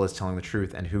these people is telling the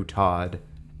truth and who Todd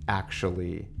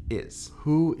actually is.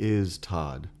 Who is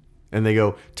Todd? And they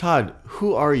go, Todd,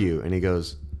 who are you? And he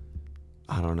goes,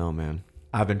 I don't know, man.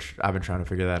 I've been trying to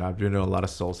figure that out. I've been doing a lot of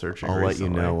soul searching. I'll recently.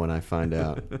 let you know when I find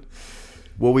out.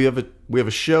 Well, we have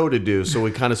a show to do, so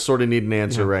we kind of sort of need an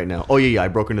answer right now. Oh yeah, I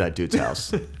broke into that dude's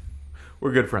house.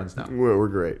 We're good friends now. We're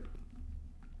great.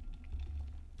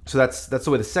 So that's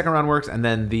the way the second round works, and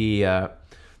then the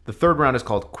third round is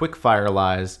called Quick Fire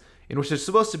Lies, in which there's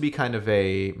supposed to be kind of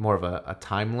more of a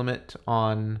time limit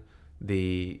on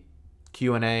the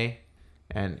Q&A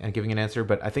and giving an answer.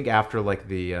 But I think after like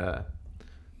the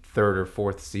third or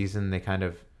fourth season, they kind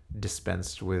of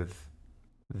dispensed with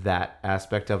that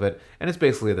aspect of it, and it's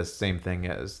basically the same thing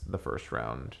as the first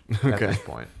round at this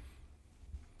point.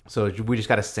 So we just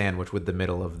got a sandwich with the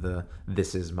middle of the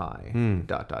 "This is my ...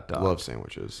 Love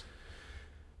sandwiches.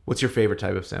 What's your favorite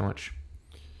type of sandwich?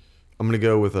 I'm gonna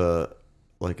go with a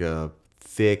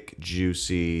thick,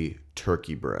 juicy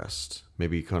turkey breast.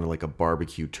 Maybe kind of like a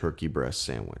barbecue turkey breast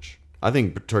sandwich. I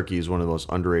think turkey is one of the most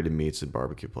underrated meats at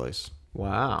barbecue place.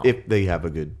 Wow. If they have a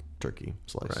good turkey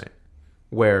slice. Right.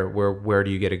 Where do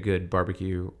you get a good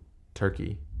barbecue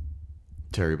turkey?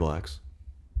 Terry Black's.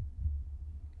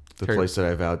 The place that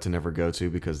I vowed to never go to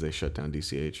because they shut down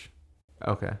DCH.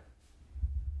 Okay.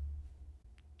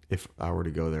 If I were to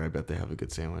go there, I bet they have a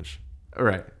good sandwich. All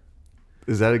right.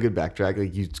 Is that a good backtrack?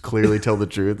 Like you clearly tell the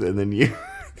truth and then you...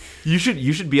 You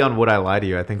should be on Would I Lie to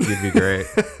You. I think you'd be great.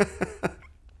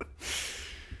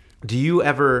 Do you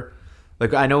ever...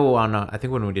 Like, I know I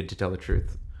think when we did To Tell the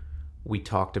Truth, we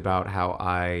talked about how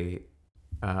I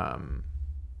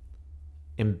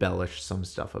embellished some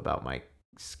stuff about my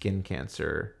skin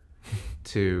cancer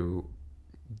to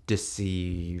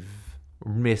deceive,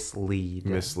 mislead.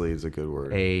 Mislead is a good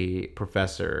word. A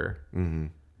professor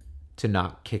to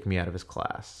not kick me out of his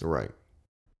class. Right.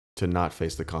 To not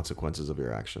face the consequences of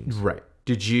your actions. Right.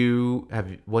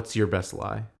 What's your best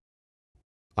lie?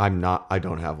 I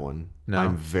don't have one. No.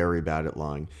 I'm very bad at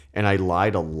lying. And I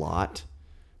lied a lot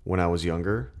when I was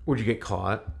younger. Would you get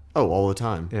caught? Oh, all the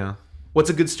time. Yeah. What's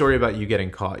a good story about you getting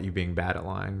caught, you being bad at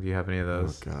lying? Do you have any of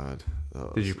those? Oh, God.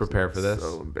 Oh, Did you prepare for this?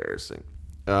 So embarrassing.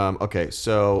 Okay,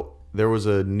 so there was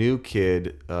a new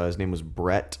kid. His name was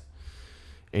Brett.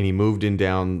 And he moved in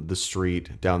down the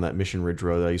street, down that Mission Ridge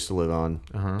Road that I used to live on.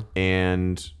 Uh-huh.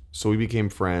 And so we became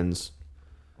friends.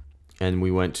 And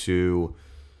we went to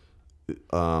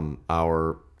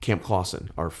our Camp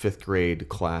Clausen, our 5th grade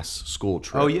class school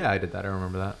trip. Oh, yeah, I did that. I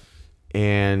remember that.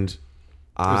 And it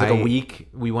was like a week.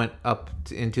 We went up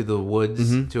into the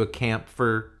woods to a camp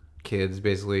for kids,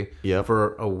 basically,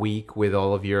 for a week with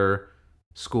all of your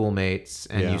schoolmates.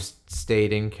 And you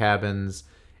stayed in cabins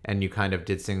and you kind of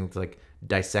did things like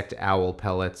dissect owl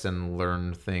pellets and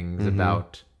learn things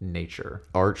about nature.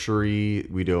 Archery.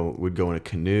 We'd go in a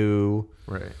canoe.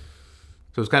 Right.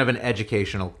 So it was kind of an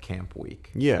educational camp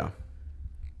week. Yeah.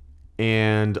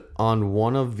 And on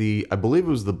one of I believe it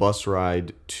was the bus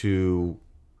ride to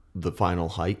the final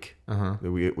hike.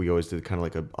 We always did kind of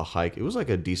like a hike. It was like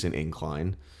a decent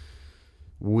incline.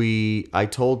 I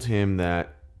told him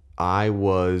that I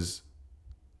was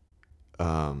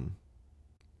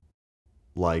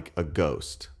like a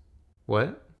ghost.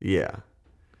 What? Yeah.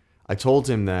 I told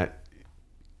him that.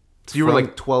 So you were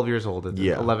like 12 years old at the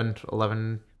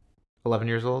 11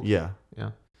 years old? Yeah.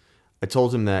 Yeah. I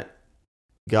told him that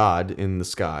God in the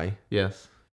sky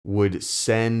would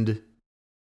send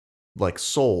like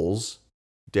souls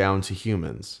down to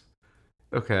humans.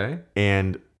 Okay.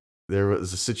 And there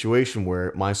was a situation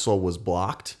where my soul was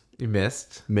blocked. You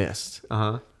missed.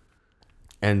 Uh-huh.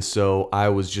 And so I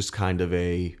was just kind of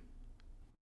a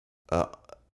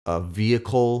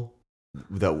vehicle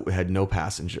that had no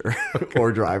passenger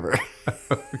or driver.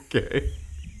 Okay.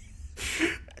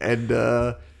 And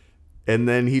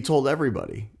then he told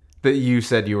everybody that you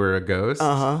said you were a ghost.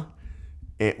 Uh-huh.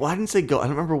 And, well, I didn't say ghost. I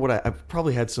don't remember what I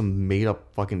probably had some made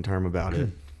up fucking term about it.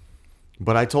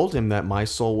 But I told him that my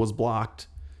soul was blocked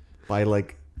by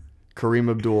like Kareem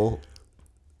Abdul.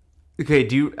 Okay,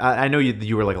 I know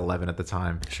you were like 11 at the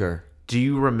time. Sure. Do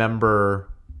you remember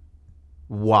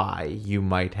why you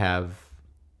might have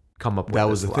come up with that? That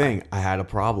was the thing. I had a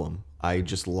problem. I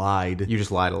just lied. You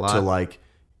just lied a lot. To like,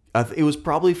 it was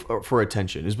probably for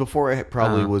attention. It was before I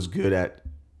probably was good at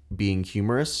being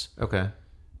humorous. Okay.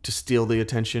 To steal the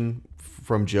attention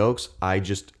from jokes, I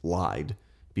just lied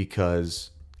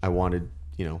because I wanted,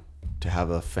 to have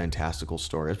a fantastical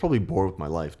story. I was probably bored with my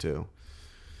life too.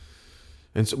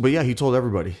 And so, but yeah, he told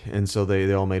everybody, and so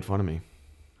they all made fun of me.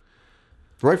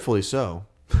 Rightfully so.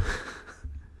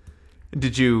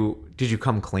 Did you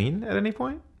come clean at any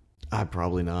point?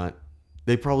 Probably not.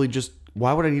 They probably just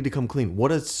Why would I need to come clean?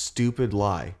 What a stupid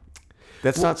lie.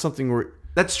 That's not something where...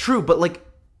 That's true, but like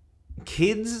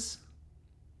kids,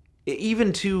 even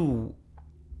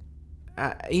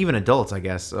adults, I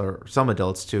guess, or some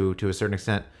adults to a certain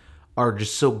extent, are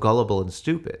just so gullible and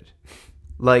stupid.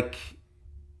 Like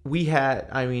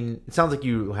it sounds like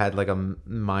you had like a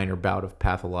minor bout of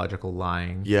pathological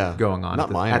lying going on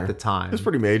at the time. It's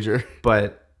pretty major.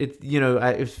 But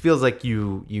it feels like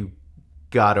you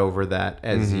got over that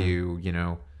as you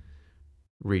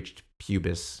reached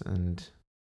pubis and...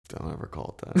 Don't ever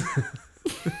call it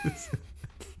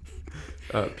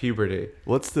that. Puberty.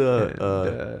 What's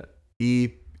the e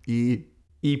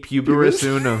puberis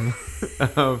unum?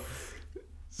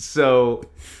 So,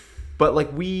 but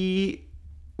like we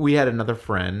had another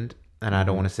friend, and I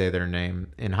don't want to say their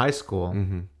name, in high school.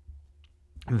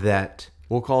 That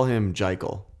we'll call him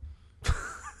Jekyll.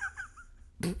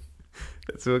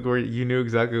 That's where you knew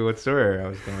exactly what story I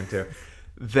was going to.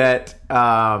 That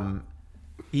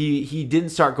he didn't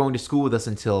start going to school with us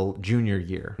until junior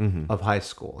year of high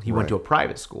school. He went to a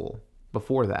private school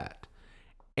before that.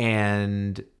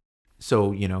 And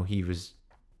so, he was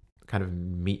kind of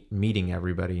meeting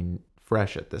everybody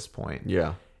fresh at this point.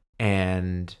 Yeah.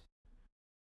 And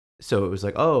so it was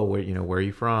like, oh, where are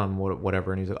you from?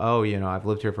 Whatever. And he's like, oh, I've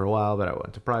lived here for a while, but I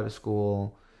went to private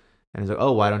school. And he's like,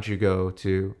 oh, why don't you go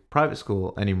to private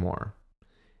school anymore?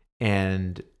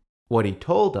 And what he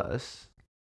told us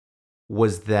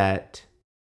was that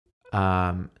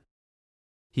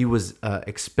he was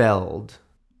expelled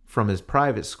from his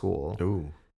private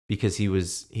school because he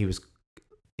was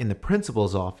in the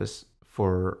principal's office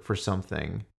for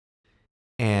something.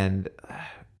 And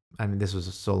I mean, this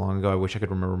was so long ago, I wish I could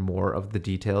remember more of the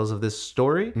details of this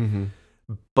story.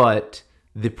 But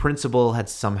the principal had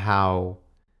somehow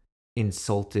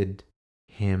insulted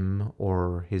him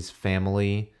or his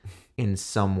family in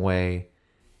some way,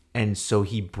 and so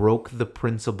he broke the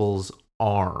principal's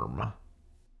arm.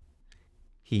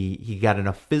 He got in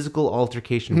a physical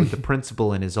altercation with the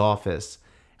principal in his office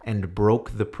and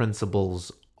broke the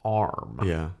principal's arm.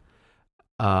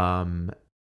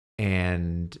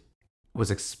 And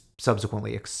was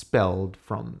subsequently expelled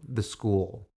from the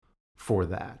school for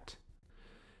that.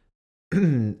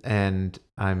 And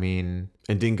I mean,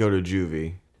 and didn't go to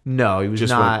juvie. No, he was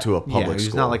just not, went to a public school. He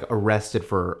was not like arrested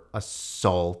for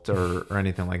assault or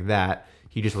anything like that.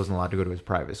 He just wasn't allowed to go to his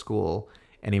private school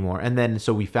anymore. And then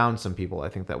so we found some people, I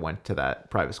think, that went to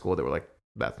that private school that were like,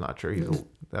 that's not true.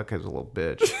 That guy's a little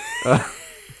bitch.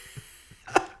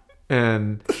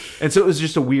 And so it was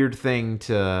just a weird thing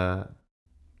to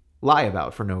lie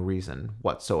about for no reason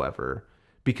whatsoever,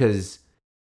 because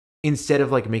instead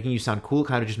of like making you sound cool, it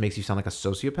kind of just makes you sound like a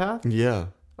sociopath. Yeah.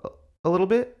 A little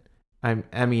bit.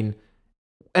 I mean,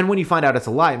 and when you find out it's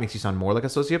a lie, it makes you sound more like a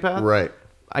sociopath. Right.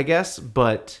 I guess,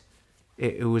 but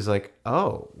it was like,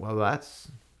 oh, well,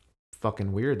 that's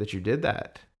fucking weird that you did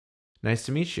that. Nice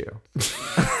to meet you.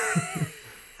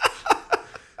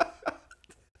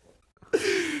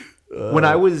 When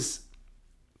I was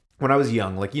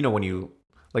young, like, when you,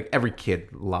 like, every kid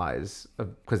lies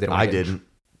because they don't. I didn't.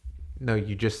 No,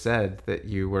 you just said that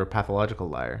you were a pathological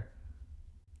liar.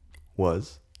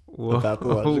 Was. Whoa, a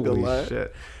pathological liar.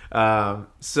 Shit.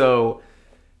 So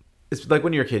it's like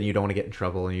when you're a kid, you don't want to get in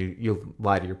trouble, and you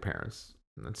lie to your parents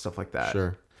and stuff like that.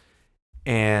 Sure.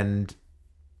 And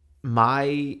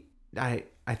I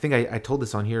think I told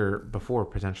this on here before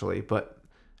potentially, but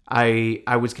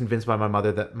I was convinced by my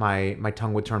mother that my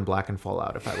tongue would turn black and fall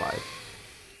out if I lied.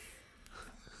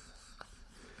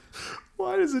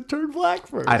 Why does it turn black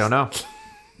first? I don't know.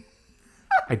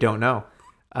 I don't know.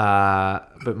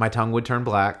 But my tongue would turn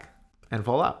black and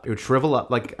fall out. It would shrivel up,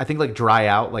 like, I think, like, dry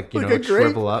out, like, you know, like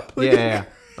shrivel up. Like yeah,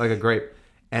 like a grape,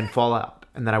 and fall out.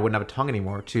 And then I wouldn't have a tongue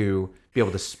anymore to be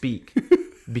able to speak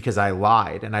because I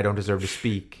lied, and I don't deserve to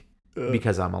speak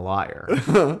because I'm a liar.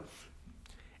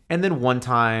 And then one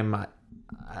time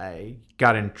I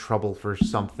got in trouble for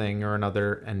something or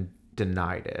another and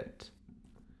denied it.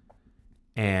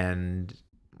 And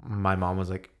my mom was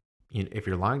like, if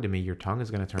you're lying to me, your tongue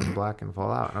is going to turn black and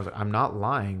fall out. And I was like, I'm not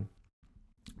lying.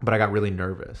 But I got really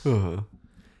nervous.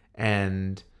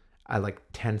 And I like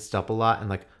tensed up a lot, and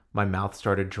like my mouth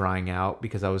started drying out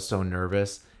because I was so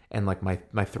nervous, and like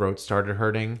my throat started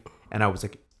hurting, and I was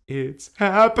like, it's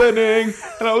happening.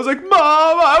 And I was like, Mom,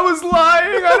 I was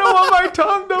lying. I don't want my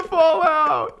tongue to fall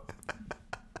out.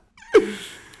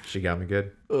 She got me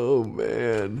good. Oh,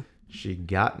 man. She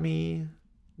got me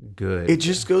good. It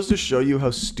just goes to show you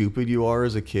how stupid you are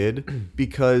as a kid,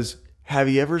 because have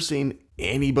you ever seen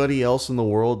anybody else in the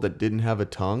world that didn't have a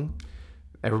tongue?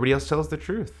 Everybody else tells the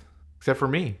truth, except for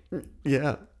me.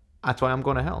 Yeah. That's why I'm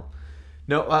going to hell.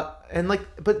 No, and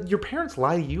like, but your parents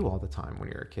lie to you all the time when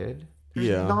you're a kid. There's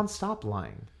nonstop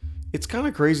lying. It's kind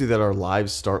of crazy that our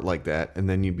lives start like that, and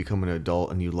then you become an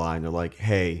adult and you lie, and they're like,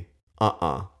 "Hey,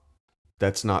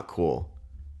 that's not cool."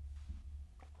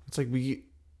 It's like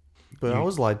but I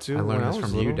was lied to. I learned this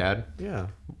from you, Dad. Yeah,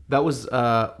 that was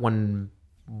when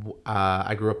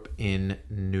I grew up in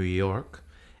New York,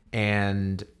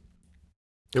 and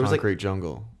there was concrete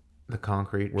jungle, the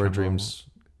concrete where jungle dreams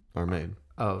are made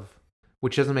of,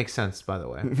 which doesn't make sense, by the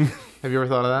way. Have you ever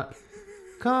thought of that?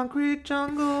 Concrete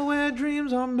jungle where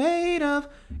dreams are made of.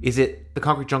 Is it the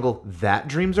concrete jungle that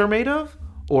dreams are made of?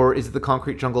 Or is it the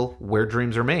concrete jungle where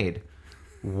dreams are made?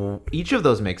 Each of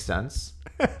those makes sense.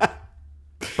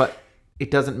 But it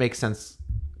doesn't make sense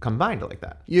combined like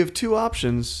that. You have two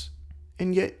options,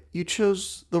 and yet you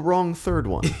chose the wrong third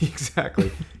one.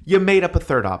 Exactly. You made up a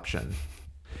third option.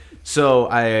 So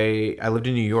I lived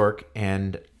in New York,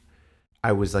 and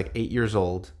I was like 8 years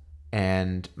old,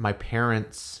 and my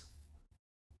parents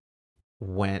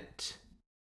went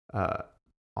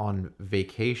on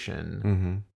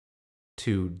vacation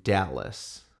to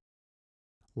Dallas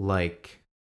like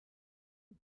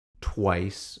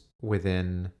twice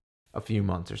within a few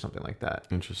months or something like that.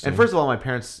 Interesting. And first of all, my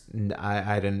parents,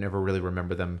 I didn't ever really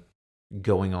remember them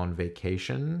going on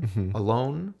vacation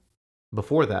alone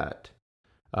before that.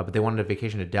 But they wanted a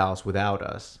vacation to Dallas without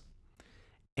us.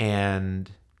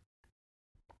 And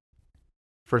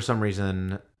for some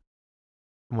reason,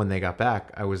 when they got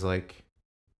back, I was like,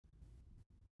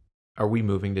 "Are we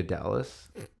moving to Dallas?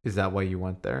 Is that why you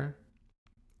went there?"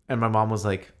 And my mom was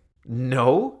like,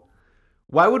 "No.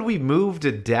 Why would we move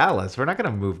to Dallas? We're not going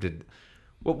to move to...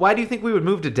 Well, why do you think we would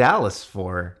move to Dallas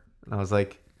for?" And I was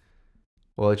like,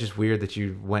 "Well, it's just weird that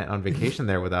you went on vacation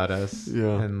there without us."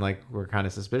 Yeah. And like, we're kind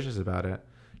of suspicious about it.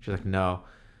 She's like, "No."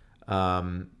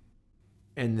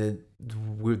 And the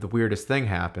weirdest thing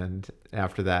happened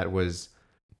after that was...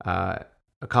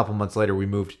 a couple months later, we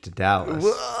moved to Dallas.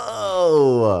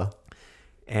 Whoa!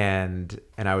 And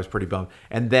I was pretty bummed.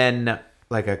 And then,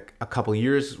 like a couple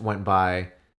years went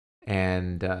by,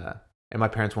 and my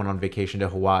parents went on vacation to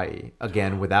Hawaii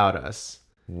again without us.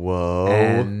 Whoa!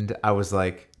 And I was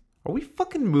like, "Are we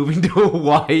fucking moving to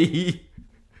Hawaii?"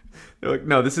 They're like,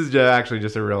 "No, this is actually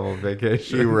just a real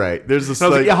vacation." You're right. There's a slight...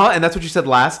 And I was like, "Yeah," and that's what you said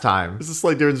last time. There's a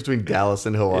slight difference between Dallas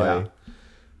and Hawaii. Yeah.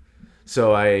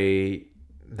 So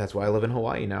that's why I live in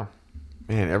Hawaii now.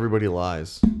 Man, everybody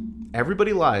lies.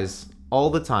 Everybody lies all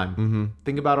the time.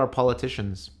 Think about our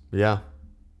politicians. Yeah.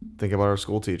 Think about our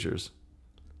school teachers.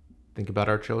 Think about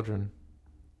our children.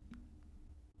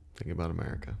 Think about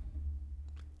America.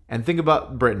 And think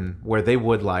about Britain, where they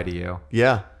would lie to you.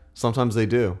 Yeah. Sometimes they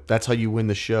do. That's how you win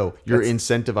the show. You're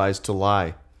incentivized to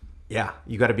lie. Yeah.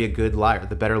 You got to be a good liar.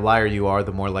 The better liar you are,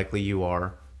 the more likely you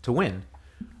are to win.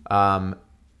 And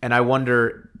I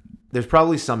wonder... There's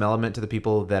probably some element to the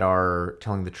people that are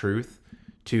telling the truth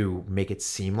to make it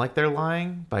seem like they're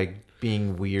lying by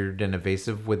being weird and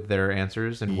evasive with their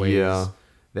answers in ways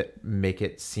that make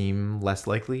it seem less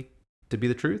likely to be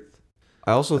the truth.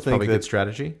 I also think that good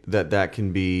strategy. that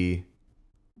can be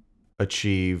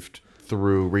achieved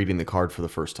through reading the card for the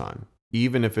first time.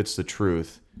 Even if it's the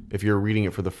truth, if you're reading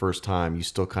it for the first time, you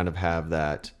still kind of have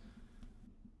that...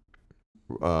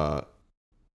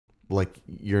 like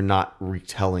you're not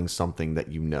retelling something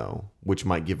that you know, which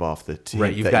might give off the tip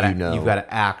right. You've got to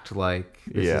act like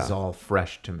this is all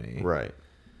fresh to me. Right.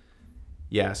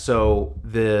 Yeah. So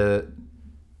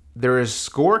there is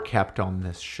score kept on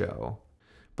this show,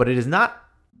 but it is not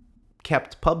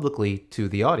kept publicly to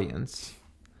the audience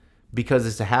because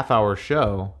it's a half-hour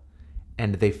show,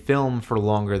 and they film for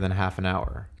longer than half an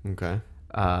hour. Okay.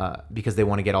 Because they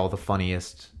want to get all the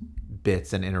funniest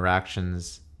bits and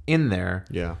interactions in there.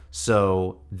 Yeah.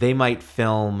 So they might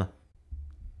film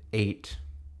 8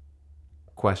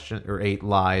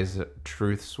 lies,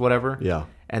 truths, whatever. Yeah.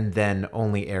 And then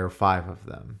only air 5 of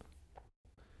them.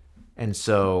 And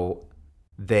so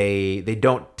they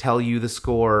don't tell you the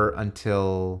score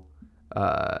until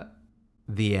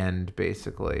the end,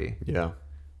 basically. Yeah.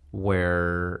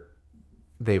 Where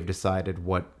they've decided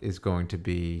what is going to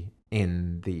be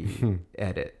in the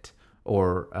edit,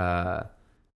 or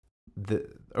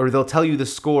they'll tell you the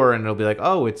score and it'll be like,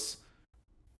 "Oh, it's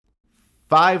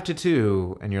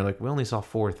 5-2," and you're like, "We only saw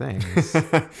 4 things."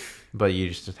 But you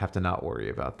just have to not worry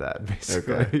about that,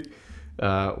 basically.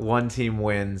 Okay. One team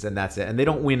wins and that's it, and they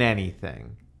don't win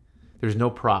anything. There's no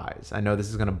prize. I know this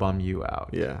is going to bum you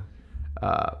out. Yeah.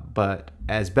 But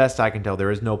as best I can tell,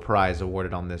 there is no prize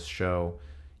awarded on this show.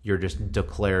 You're just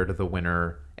declared the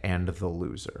winner and the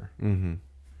loser. Mm-hmm.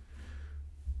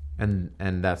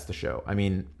 And that's the show. I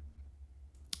mean,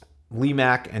 Lee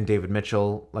Mack and David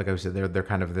Mitchell, like I said, they're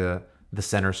kind of the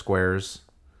center squares.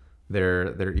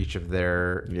 They're each of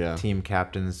their team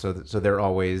captains, so they're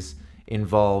always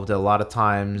involved. A lot of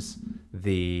times,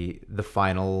 the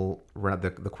final round,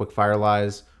 the quick fire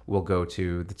lies will go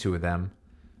to the two of them,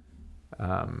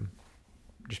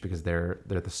 just because they're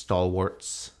the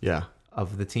stalwarts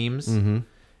of the teams,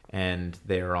 and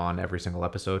they're on every single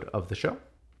episode of the show,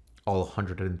 all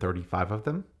 135 of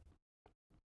them.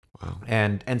 Wow.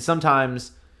 And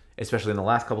sometimes, especially in the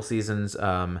last couple seasons,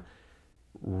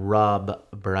 Rob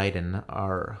Brydon,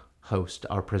 our host,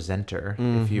 our presenter,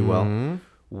 if you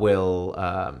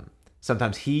will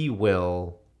sometimes he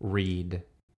will read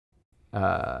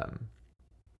a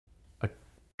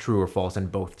true or false,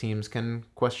 and both teams can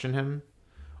question him,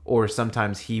 or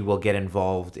sometimes he will get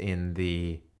involved in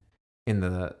the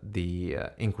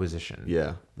Inquisition.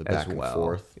 Yeah, the back and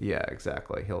forth. Yeah,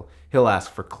 exactly. He'll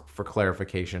ask for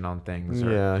clarification on things.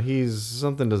 He's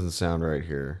something doesn't sound right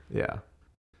here. Yeah.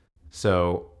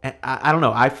 So I don't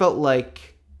know. I felt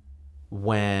like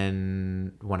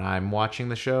when I'm watching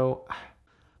the show,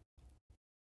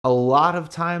 a lot of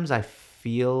times I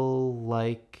feel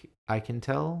like I can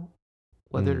tell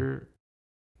whether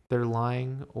they're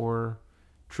lying or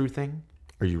truthing.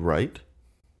 Are you right?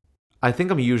 I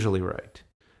think I'm usually right.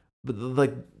 But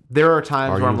like there are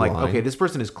times where I'm like, lying? Okay, this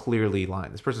person is clearly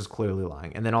lying. This person is clearly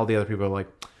lying. And then all the other people are like,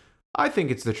 I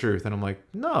think it's the truth. And I'm like,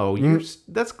 no,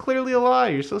 that's clearly a lie.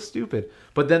 You're so stupid.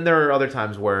 But then there are other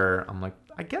times where I'm like,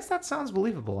 I guess that sounds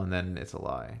believable. And then it's a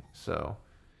lie. So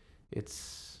it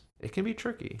can be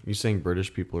tricky. You saying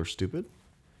British people are stupid?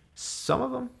 Some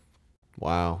of them.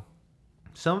 Wow.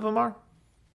 Some of them are.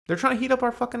 They're trying to heat up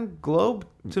our fucking globe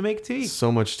to make tea.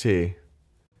 So much tea.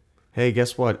 Hey,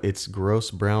 guess what? It's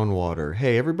gross brown water.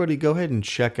 Hey, everybody go ahead and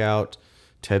check out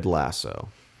Ted Lasso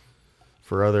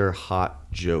for other hot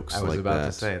jokes like that. I was about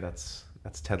to say, that's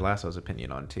Ted Lasso's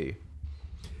opinion on tea.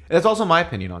 That's also my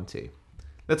opinion on tea.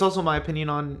 That's also my opinion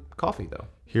on coffee, though.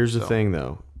 Here's the thing,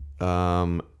 though.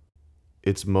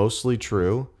 It's mostly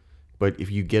true, but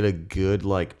if you get a good,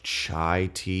 like, chai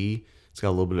tea, it's got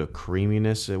a little bit of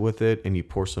creaminess with it, and you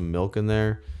pour some milk in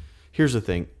there. Here's the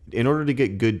thing. In order to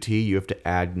get good tea, you have to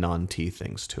add non-tea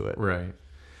things to it. Right.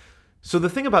 So the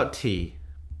thing about tea,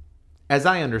 as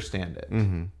I understand it,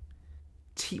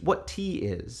 what tea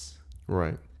is,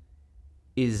 right,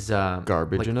 is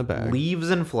garbage like in a bag, leaves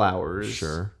and flowers.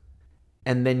 Sure.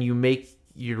 And then you make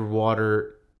your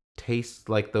water taste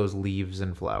like those leaves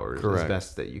and flowers. Correct. As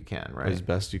best that you can, right? As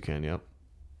best you can, yep.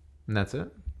 And that's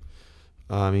it?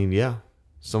 I mean, yeah.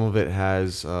 Some of it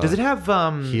has... does it have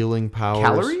healing powers?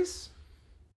 Calories?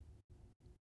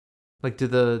 Like,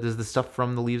 does the stuff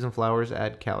from the leaves and flowers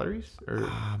add calories? Or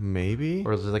maybe.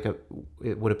 Or is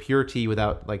it would a pure tea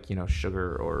without, like,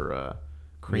 sugar or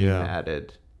cream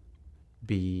added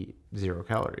be 0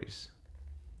 calories?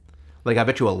 Like, I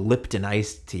bet you a Lipton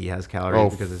iced tea has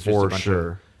calories because it's just a bunch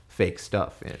of fake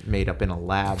stuff made up in a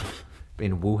lab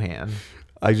in Wuhan.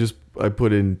 I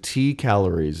put in tea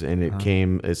calories and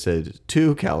it said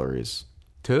 2 calories.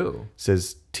 2? It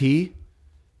says tea,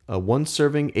 1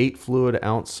 serving, 8 fluid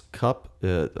ounce cup,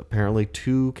 apparently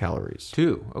 2 calories.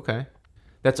 2, okay.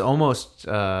 That's almost...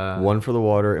 1 for the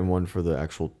water and 1 for the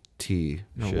actual tea.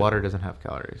 No, water doesn't have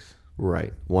calories.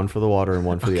 Right. 1 for the water and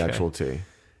 1 for the actual tea.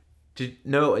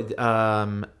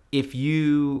 If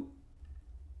you...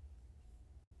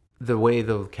 The way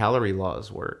the calorie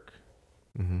laws work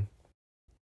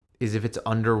is if it's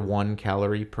under 1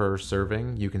 calorie per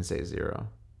serving, you can say 0.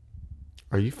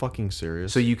 Are you fucking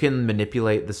serious? So you can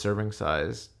manipulate the serving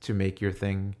size to make your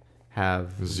thing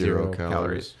have 0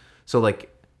 calories. So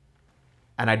like,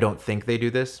 and I don't think they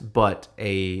do this, but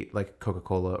like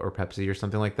Coca-Cola or Pepsi or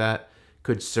something like that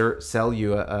could sell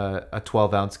you a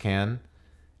 12-ounce can,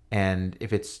 and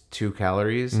if it's 2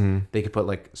 calories, they could put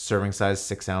like serving size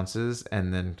 6 ounces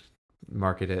and then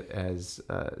market it as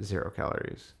 0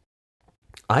 calories.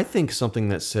 I think something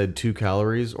that said 2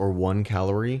 calories or 1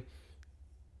 calorie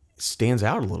stands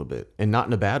out a little bit, and not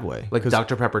in a bad way. Like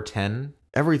Dr. Pepper 10?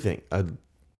 Everything. I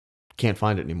can't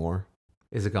find it anymore.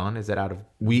 Is it gone? Is it out of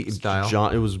style?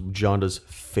 It was Jonda's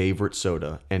favorite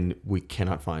soda, and we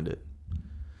cannot find it.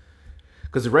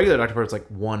 Because the regular Dr. Pepper is like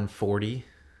 140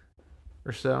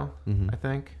 or so, I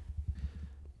think.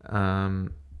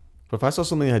 But if I saw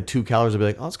something that had 2 calories, I'd be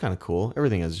like, oh, that's kind of cool.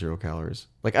 Everything has 0 calories.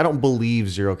 Like, I don't believe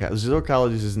 0 calories. 0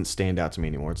 calories doesn't stand out to me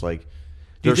anymore. It's like,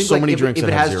 there's so many drinks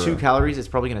that have 0. If it has 2 calories, it's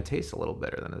probably going to taste a little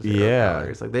better than a 0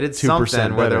 calories. Like, they did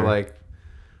something where they're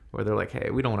like, hey,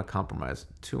 we don't want to compromise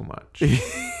too much.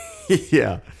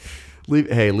 Yeah.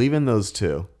 Leave in those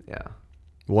 2. Yeah.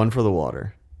 1 for the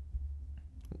water.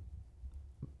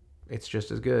 it's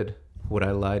just as good. Would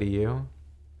I lie to you?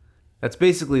 That's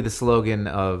basically the slogan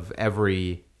of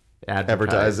every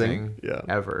advertising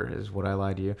ever is, would I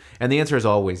lie to you? And the answer is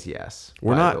always yes.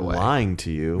 We're not lying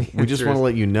to you. We just answer want to is-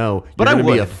 let you know But you're I going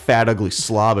to be a would. fat, ugly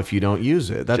slob if you don't use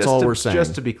it. That's all we're saying.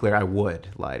 Just to be clear, I would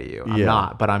lie to you. I'm Yeah.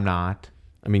 not, but I'm not.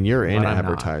 I mean, you're in But I'm not.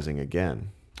 advertising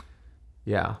again.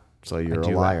 Yeah. So you're I a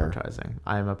do liar. advertising.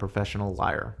 I am a professional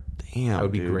liar. Damn, I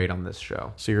would be dude. great on this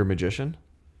show. So you're a magician?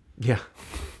 Yeah.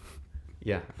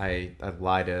 Yeah. I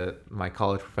lie to my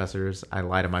college professors. I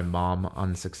lie to my mom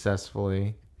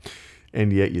unsuccessfully.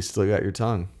 And yet you still got your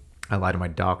tongue. I lie to my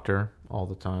doctor all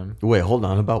the time. Wait, hold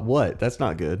on. About what? That's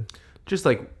not good. Just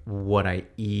like what I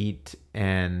eat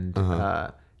and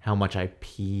how much I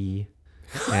pee.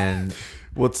 And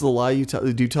What's the lie you tell?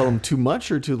 Do you tell them too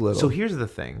much or too little? so here's the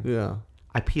thing. yeah.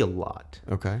 I pee a lot.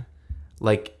 Okay.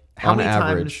 Like how On many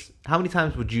average. times? How many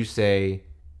times would you say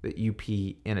that you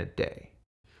pee in a day?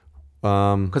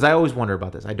 Um. Because I always wonder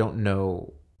about this. I don't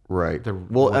know. Right. The-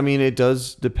 Well, what- I mean, it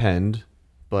does depend,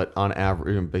 but on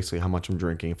average, basically how much I'm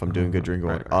drinking. If I'm doing good drinking,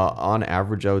 right, on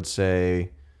average, I would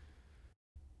say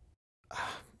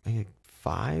maybe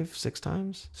 5-6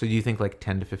 times. So do you think like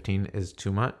 10 to 15 is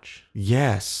too much?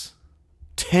 Yes,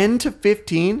 10 to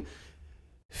 15.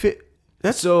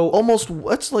 That's So- almost.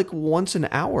 That's like once an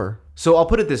hour. So I'll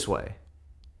put it this way.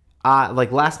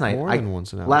 Like last night, More than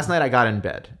once an hour. last night I got in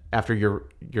bed after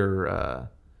your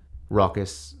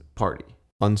raucous party.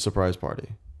 Unsurprised party.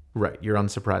 Right, your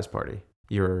unsurprised party.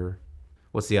 Your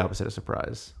what's the opposite of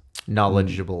surprise?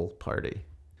 Knowledgeable party.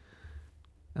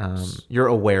 Your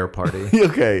aware party.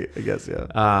 Okay, I guess yeah.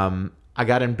 I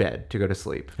got in bed to go to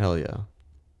sleep. Hell yeah.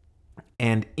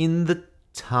 And in the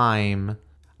time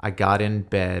I got in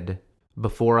bed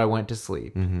before I went to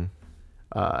sleep, and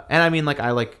I mean, like,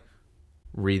 I like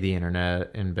read the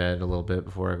internet in bed a little bit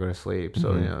before I go to sleep.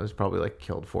 So, you know, it was probably like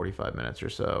killed 45 minutes or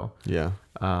so. Yeah.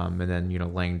 And then, you know,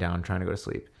 laying down, trying to go to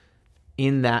sleep.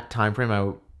 In that time frame,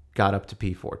 I got up to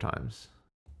pee 4 times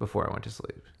before I went to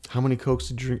sleep. How many Cokes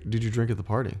did you drink at the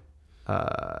party?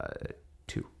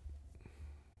 2.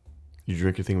 You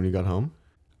drink anything when you got home?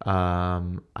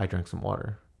 I drank some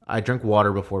water. I drink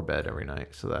water before bed every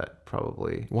night, so that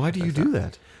probably. Why do you affects do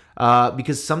that. that?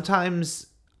 Because sometimes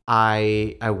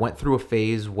I went through a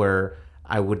phase where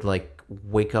I would like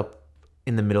wake up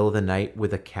in the middle of the night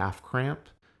with a calf cramp.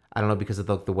 I don't know, because of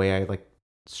the way I like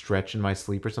stretch in my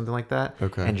sleep or something like that.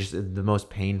 Okay. And just the most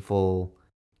painful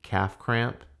calf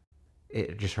cramp.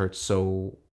 It just hurts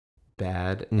so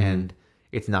bad, and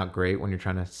it's not great when you're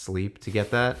trying to sleep to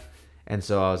get that. And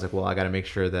so I was like, well, I got to make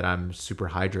sure that I'm super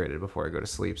hydrated before I go to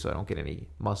sleep so I don't get any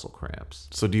muscle cramps.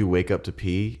 So do you wake up to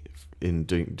pee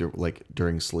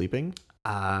during sleeping?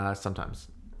 Sometimes.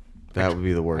 That would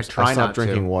be the worst. I try I stopped not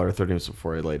drinking to. water 30 minutes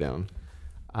before I lay down.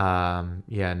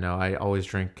 Yeah, no, I always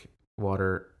drink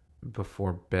water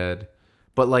before bed.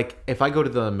 But like if I go to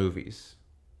the movies,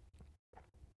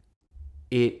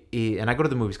 and I go to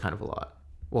the movies kind of a lot.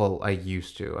 Well, I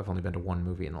used to. I've only been to one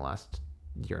movie in the last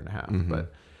year and a half,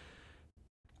 but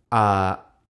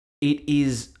it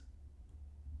is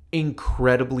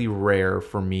incredibly rare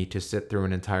for me to sit through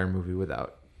an entire movie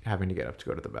without having to get up to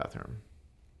go to the bathroom.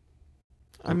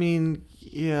 I mean,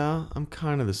 yeah, I'm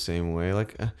kind of the same way.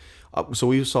 Like, so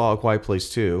we saw A Quiet Place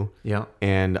 2, Yeah.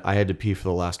 and I had to pee for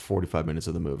the last 45 minutes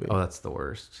of the movie. Oh, that's the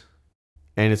worst.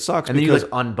 And it sucks And then you because...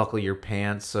 like unbuckle your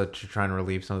pants so to try and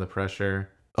relieve some of the pressure.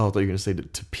 Oh, I thought you were going to say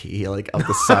to pee, like, out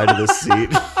the side of the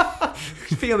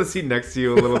seat. Be on the seat next to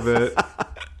you a little bit.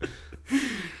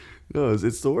 No,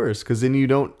 it's the worst, because then you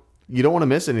don't want to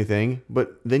miss anything,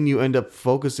 but then you end up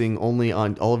focusing only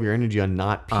on all of your energy on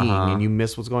not peeing, and you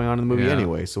miss what's going on in the movie Yeah.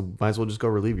 anyway. So might as well just go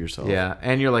relieve yourself. Yeah,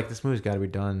 and you're like, this movie's got to be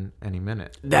done any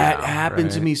minute. That now,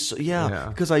 happened to right? me. So, yeah, Yeah.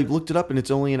 because I looked it up and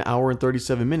it's only an hour and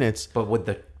 37 minutes. But with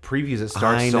the previews, it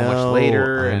starts I so know, much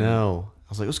later. I and- know.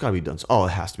 I was like, it's got to be done. Oh,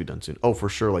 it has to be done soon. Oh, for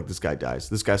sure. Like, this guy dies.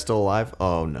 This guy's still alive?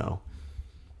 Oh, no.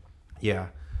 Yeah.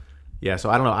 Yeah, so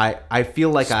I don't know. I feel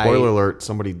like Spoiler alert,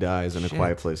 somebody dies in A Shit.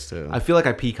 Quiet Place too. I feel like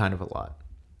I pee kind of a lot.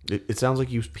 It sounds like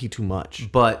you pee too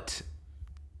much. But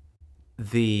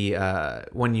the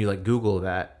when you like Google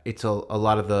that, it's a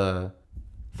lot of the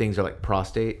things are like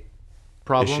prostate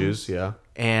problems. Issues, yeah.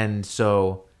 And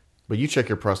so But you check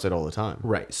your prostate all the time.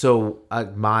 right. So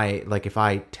if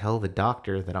I tell the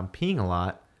doctor that I'm peeing a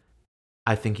lot,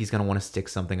 I think he's going to want to stick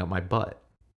something up my butt.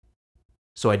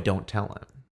 So I don't tell him.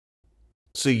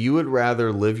 So you would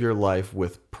rather live your life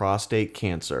with prostate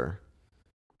cancer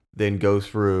than go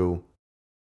through,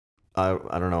 I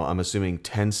don't know, I'm assuming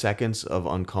 10 seconds of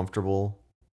uncomfortable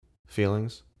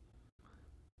feelings?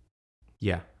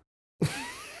 Yeah.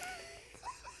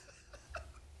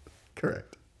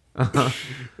 Correct.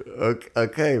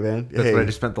 Okay, man. That's what I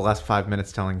just spent the last 5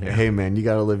 minutes telling you. Hey, man, you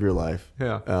got to live your life.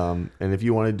 Yeah. And if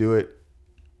you want to do it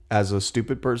as a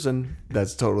stupid person,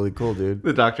 that's totally cool, dude.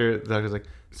 The doctor's like,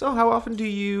 so how often do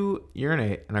you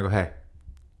urinate? And I go, hey,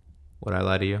 would I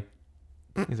lie to you?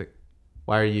 He's like,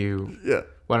 why don't you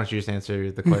just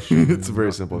answer the question? It's a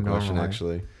very simple question,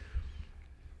 actually.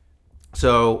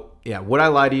 So yeah, would I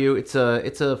lie to you? It's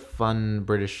a fun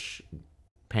British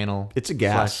panel. It's a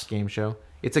gas game show.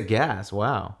 It's a gas.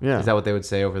 Wow. Yeah. Is that what they would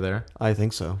say over there? I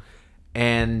think so.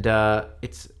 And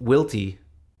it's Wilty.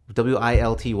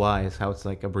 WILTY is how it's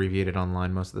like abbreviated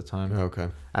online most of the time. Okay.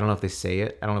 I don't know if they say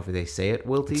it. I don't know if they say it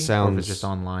Wilty or if it's just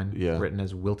online written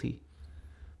as Wilty.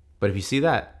 But if you see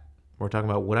that, we're talking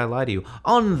about Would I Lie to You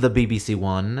on the BBC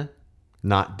One.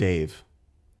 Not Dave.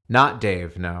 Not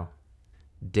Dave, no.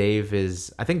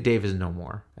 I think Dave is no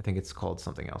more. I think it's called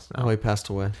something else now. Oh, he passed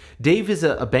away. Dave is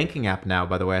a banking app now,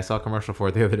 by the way. I saw a commercial for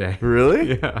it the other day.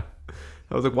 Really? Yeah.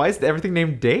 I was like, why is everything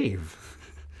named Dave?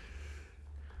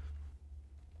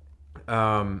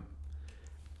 Do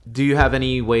you have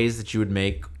any ways that you would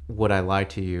make Would I Lie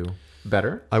to You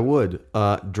better? I would.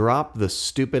 Drop the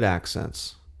stupid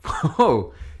accents.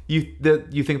 Oh, you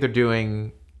think they're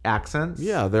doing accents?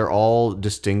 Yeah, they're all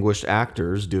distinguished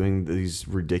actors doing these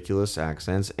ridiculous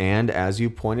accents. And as you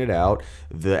pointed out,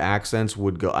 the accents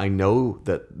would go... I know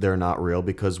that they're not real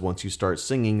because once you start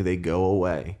singing, they go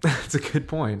away. That's a good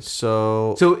point.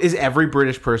 So is every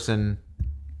British person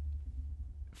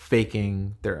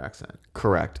faking their accent?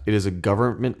 Correct. It is a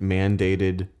government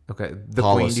mandated Okay. The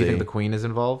policy. Queen, do you think the Queen is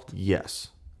involved? Yes.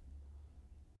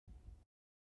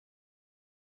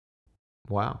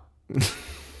 Wow.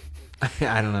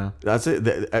 I don't know. That's it.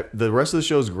 The rest of the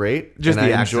show is great. Just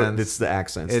the accents. It's the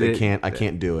accents. I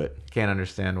can't do it. Can't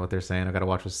understand what they're saying. I got to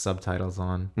watch with subtitles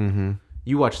on. Mm-hmm.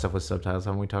 You watch stuff with subtitles.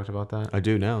 Haven't we talked about that? I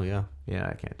do now. Yeah. Yeah,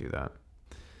 I can't do that.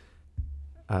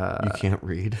 You can't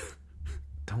read.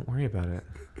 Don't worry about it.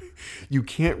 You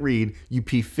can't read. You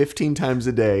pee 15 times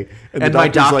a day, and my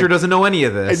doctor doesn't know any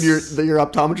of this. And your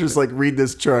optometrist like, read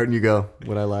this chart, and you go,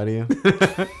 "Would I lie to you?"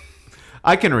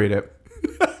 I can read it.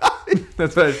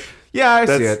 That's what. I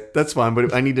see it. That's fine,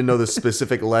 but I need to know the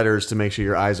specific letters to make sure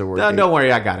your eyes are working. No, don't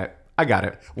worry. I got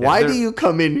it. Why do you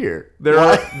come in here? There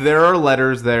are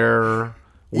letters there.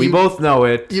 We both know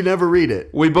it. You never read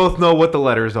it. We both know what the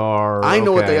letters are. I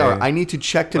know what they are. I need to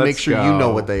check to make sure you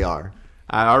know what they are.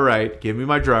 All right. Give me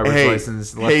my driver's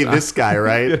license. This guy,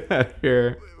 right?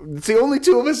 Here. It's the only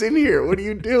two of us in here. What are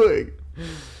you doing?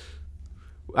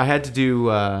 I had to do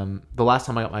the last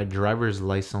time I got my driver's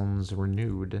license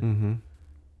renewed. Mm-hmm.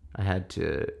 I had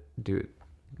to do it.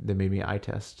 They made me eye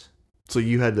test. So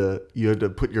you had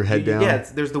to put your head down. Yeah,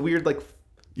 there's the weird like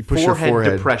you push your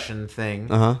forehead depression thing.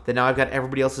 That now I've got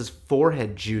everybody else's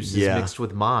forehead juices mixed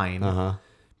with mine.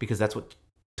 Because that's what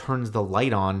turns the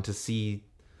light on to see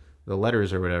the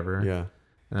letters or whatever. Yeah.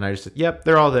 And then I just said, "Yep,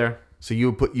 they're all there." So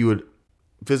you would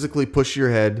physically push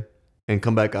your head and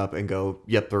come back up and go,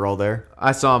 "Yep, they're all there."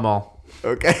 I saw them all.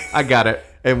 Okay. I got it.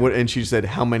 And she said,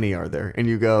 "How many are there?" And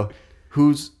you go,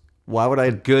 why would I?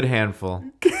 Good handful.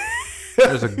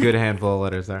 There's a good handful of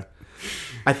letters there.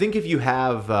 I think if you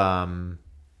have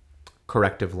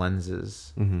corrective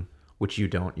lenses, which you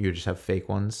don't, you just have fake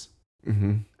ones.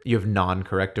 Mm-hmm. You have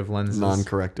non-corrective lenses.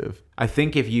 Non-corrective. I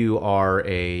think if you are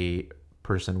a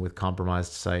person with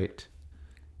compromised sight,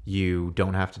 you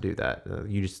don't have to do that.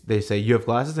 They say you have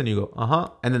glasses, and you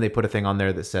go, and then they put a thing on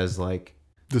there that says like,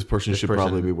 this person should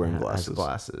probably be wearing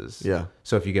glasses. Yeah.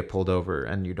 So if you get pulled over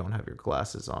and you don't have your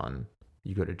glasses on,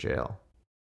 you go to jail.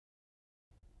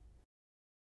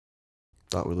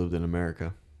 Thought we lived in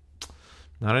America.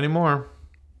 Not anymore.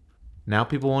 Now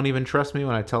people won't even trust me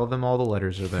when I tell them all the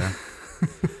letters are there.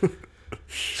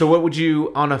 So what would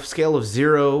you, on a scale of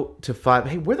 0 to 5,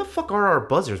 hey, where the fuck are our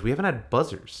buzzers? We haven't had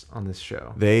buzzers on this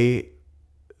show. They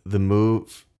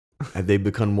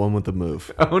become one with the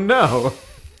move. Oh no.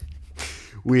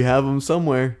 We have them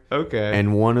somewhere. Okay.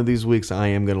 And one of these weeks, I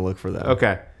am going to look for them.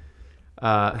 Okay.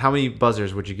 How many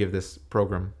buzzers would you give this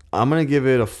program? I'm going to give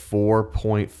it a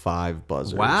 4.5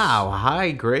 buzzers. Wow. High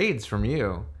grades from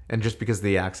you. And just because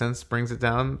the accents brings it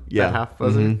down, that half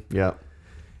buzzer? Mm-hmm. Yeah.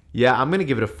 Yeah, I'm going to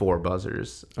give it a 4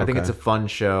 buzzers. I think it's a fun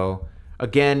show.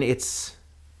 Again, it's,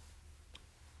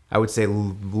 I would say,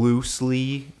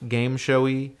 loosely game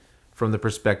showy. From the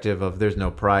perspective of there's no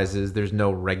prizes, there's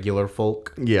no regular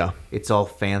folk. Yeah. It's all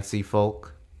fancy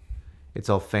folk. It's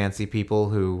all fancy people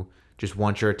who just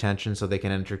want your attention so they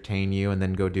can entertain you and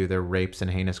then go do their rapes and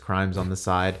heinous crimes on the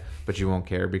side, but you won't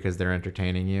care because they're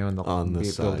entertaining you and they'll be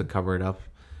able to cover it up.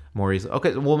 more easily.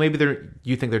 Okay, well maybe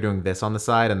you think they're doing this on the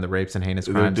side and the rapes and heinous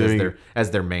crimes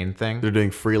as their main thing. They're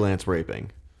doing freelance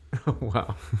raping.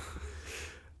 Wow.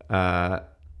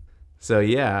 So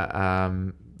yeah,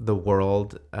 the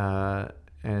world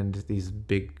and these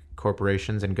big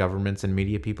corporations and governments and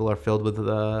media people are filled with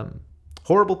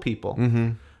horrible people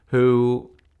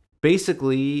who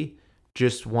basically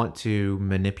just want to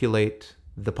manipulate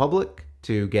the public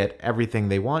to get everything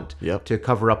they want, to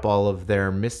cover up all of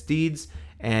their misdeeds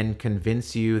and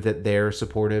convince you that they're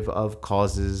supportive of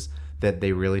causes that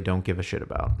they really don't give a shit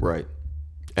about. Right.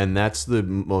 And that's the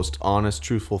most honest,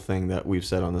 truthful thing that we've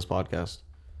said on this podcast.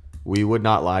 We would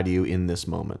not lie to you in this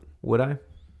moment. Would I?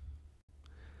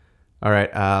 All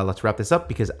right, let's wrap this up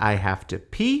because I have to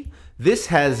pee. This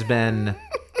has been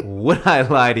Would I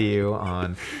Lie to You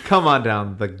on Come On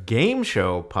Down, the game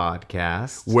show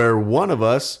podcast. Where one of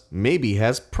us maybe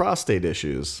has prostate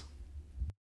issues.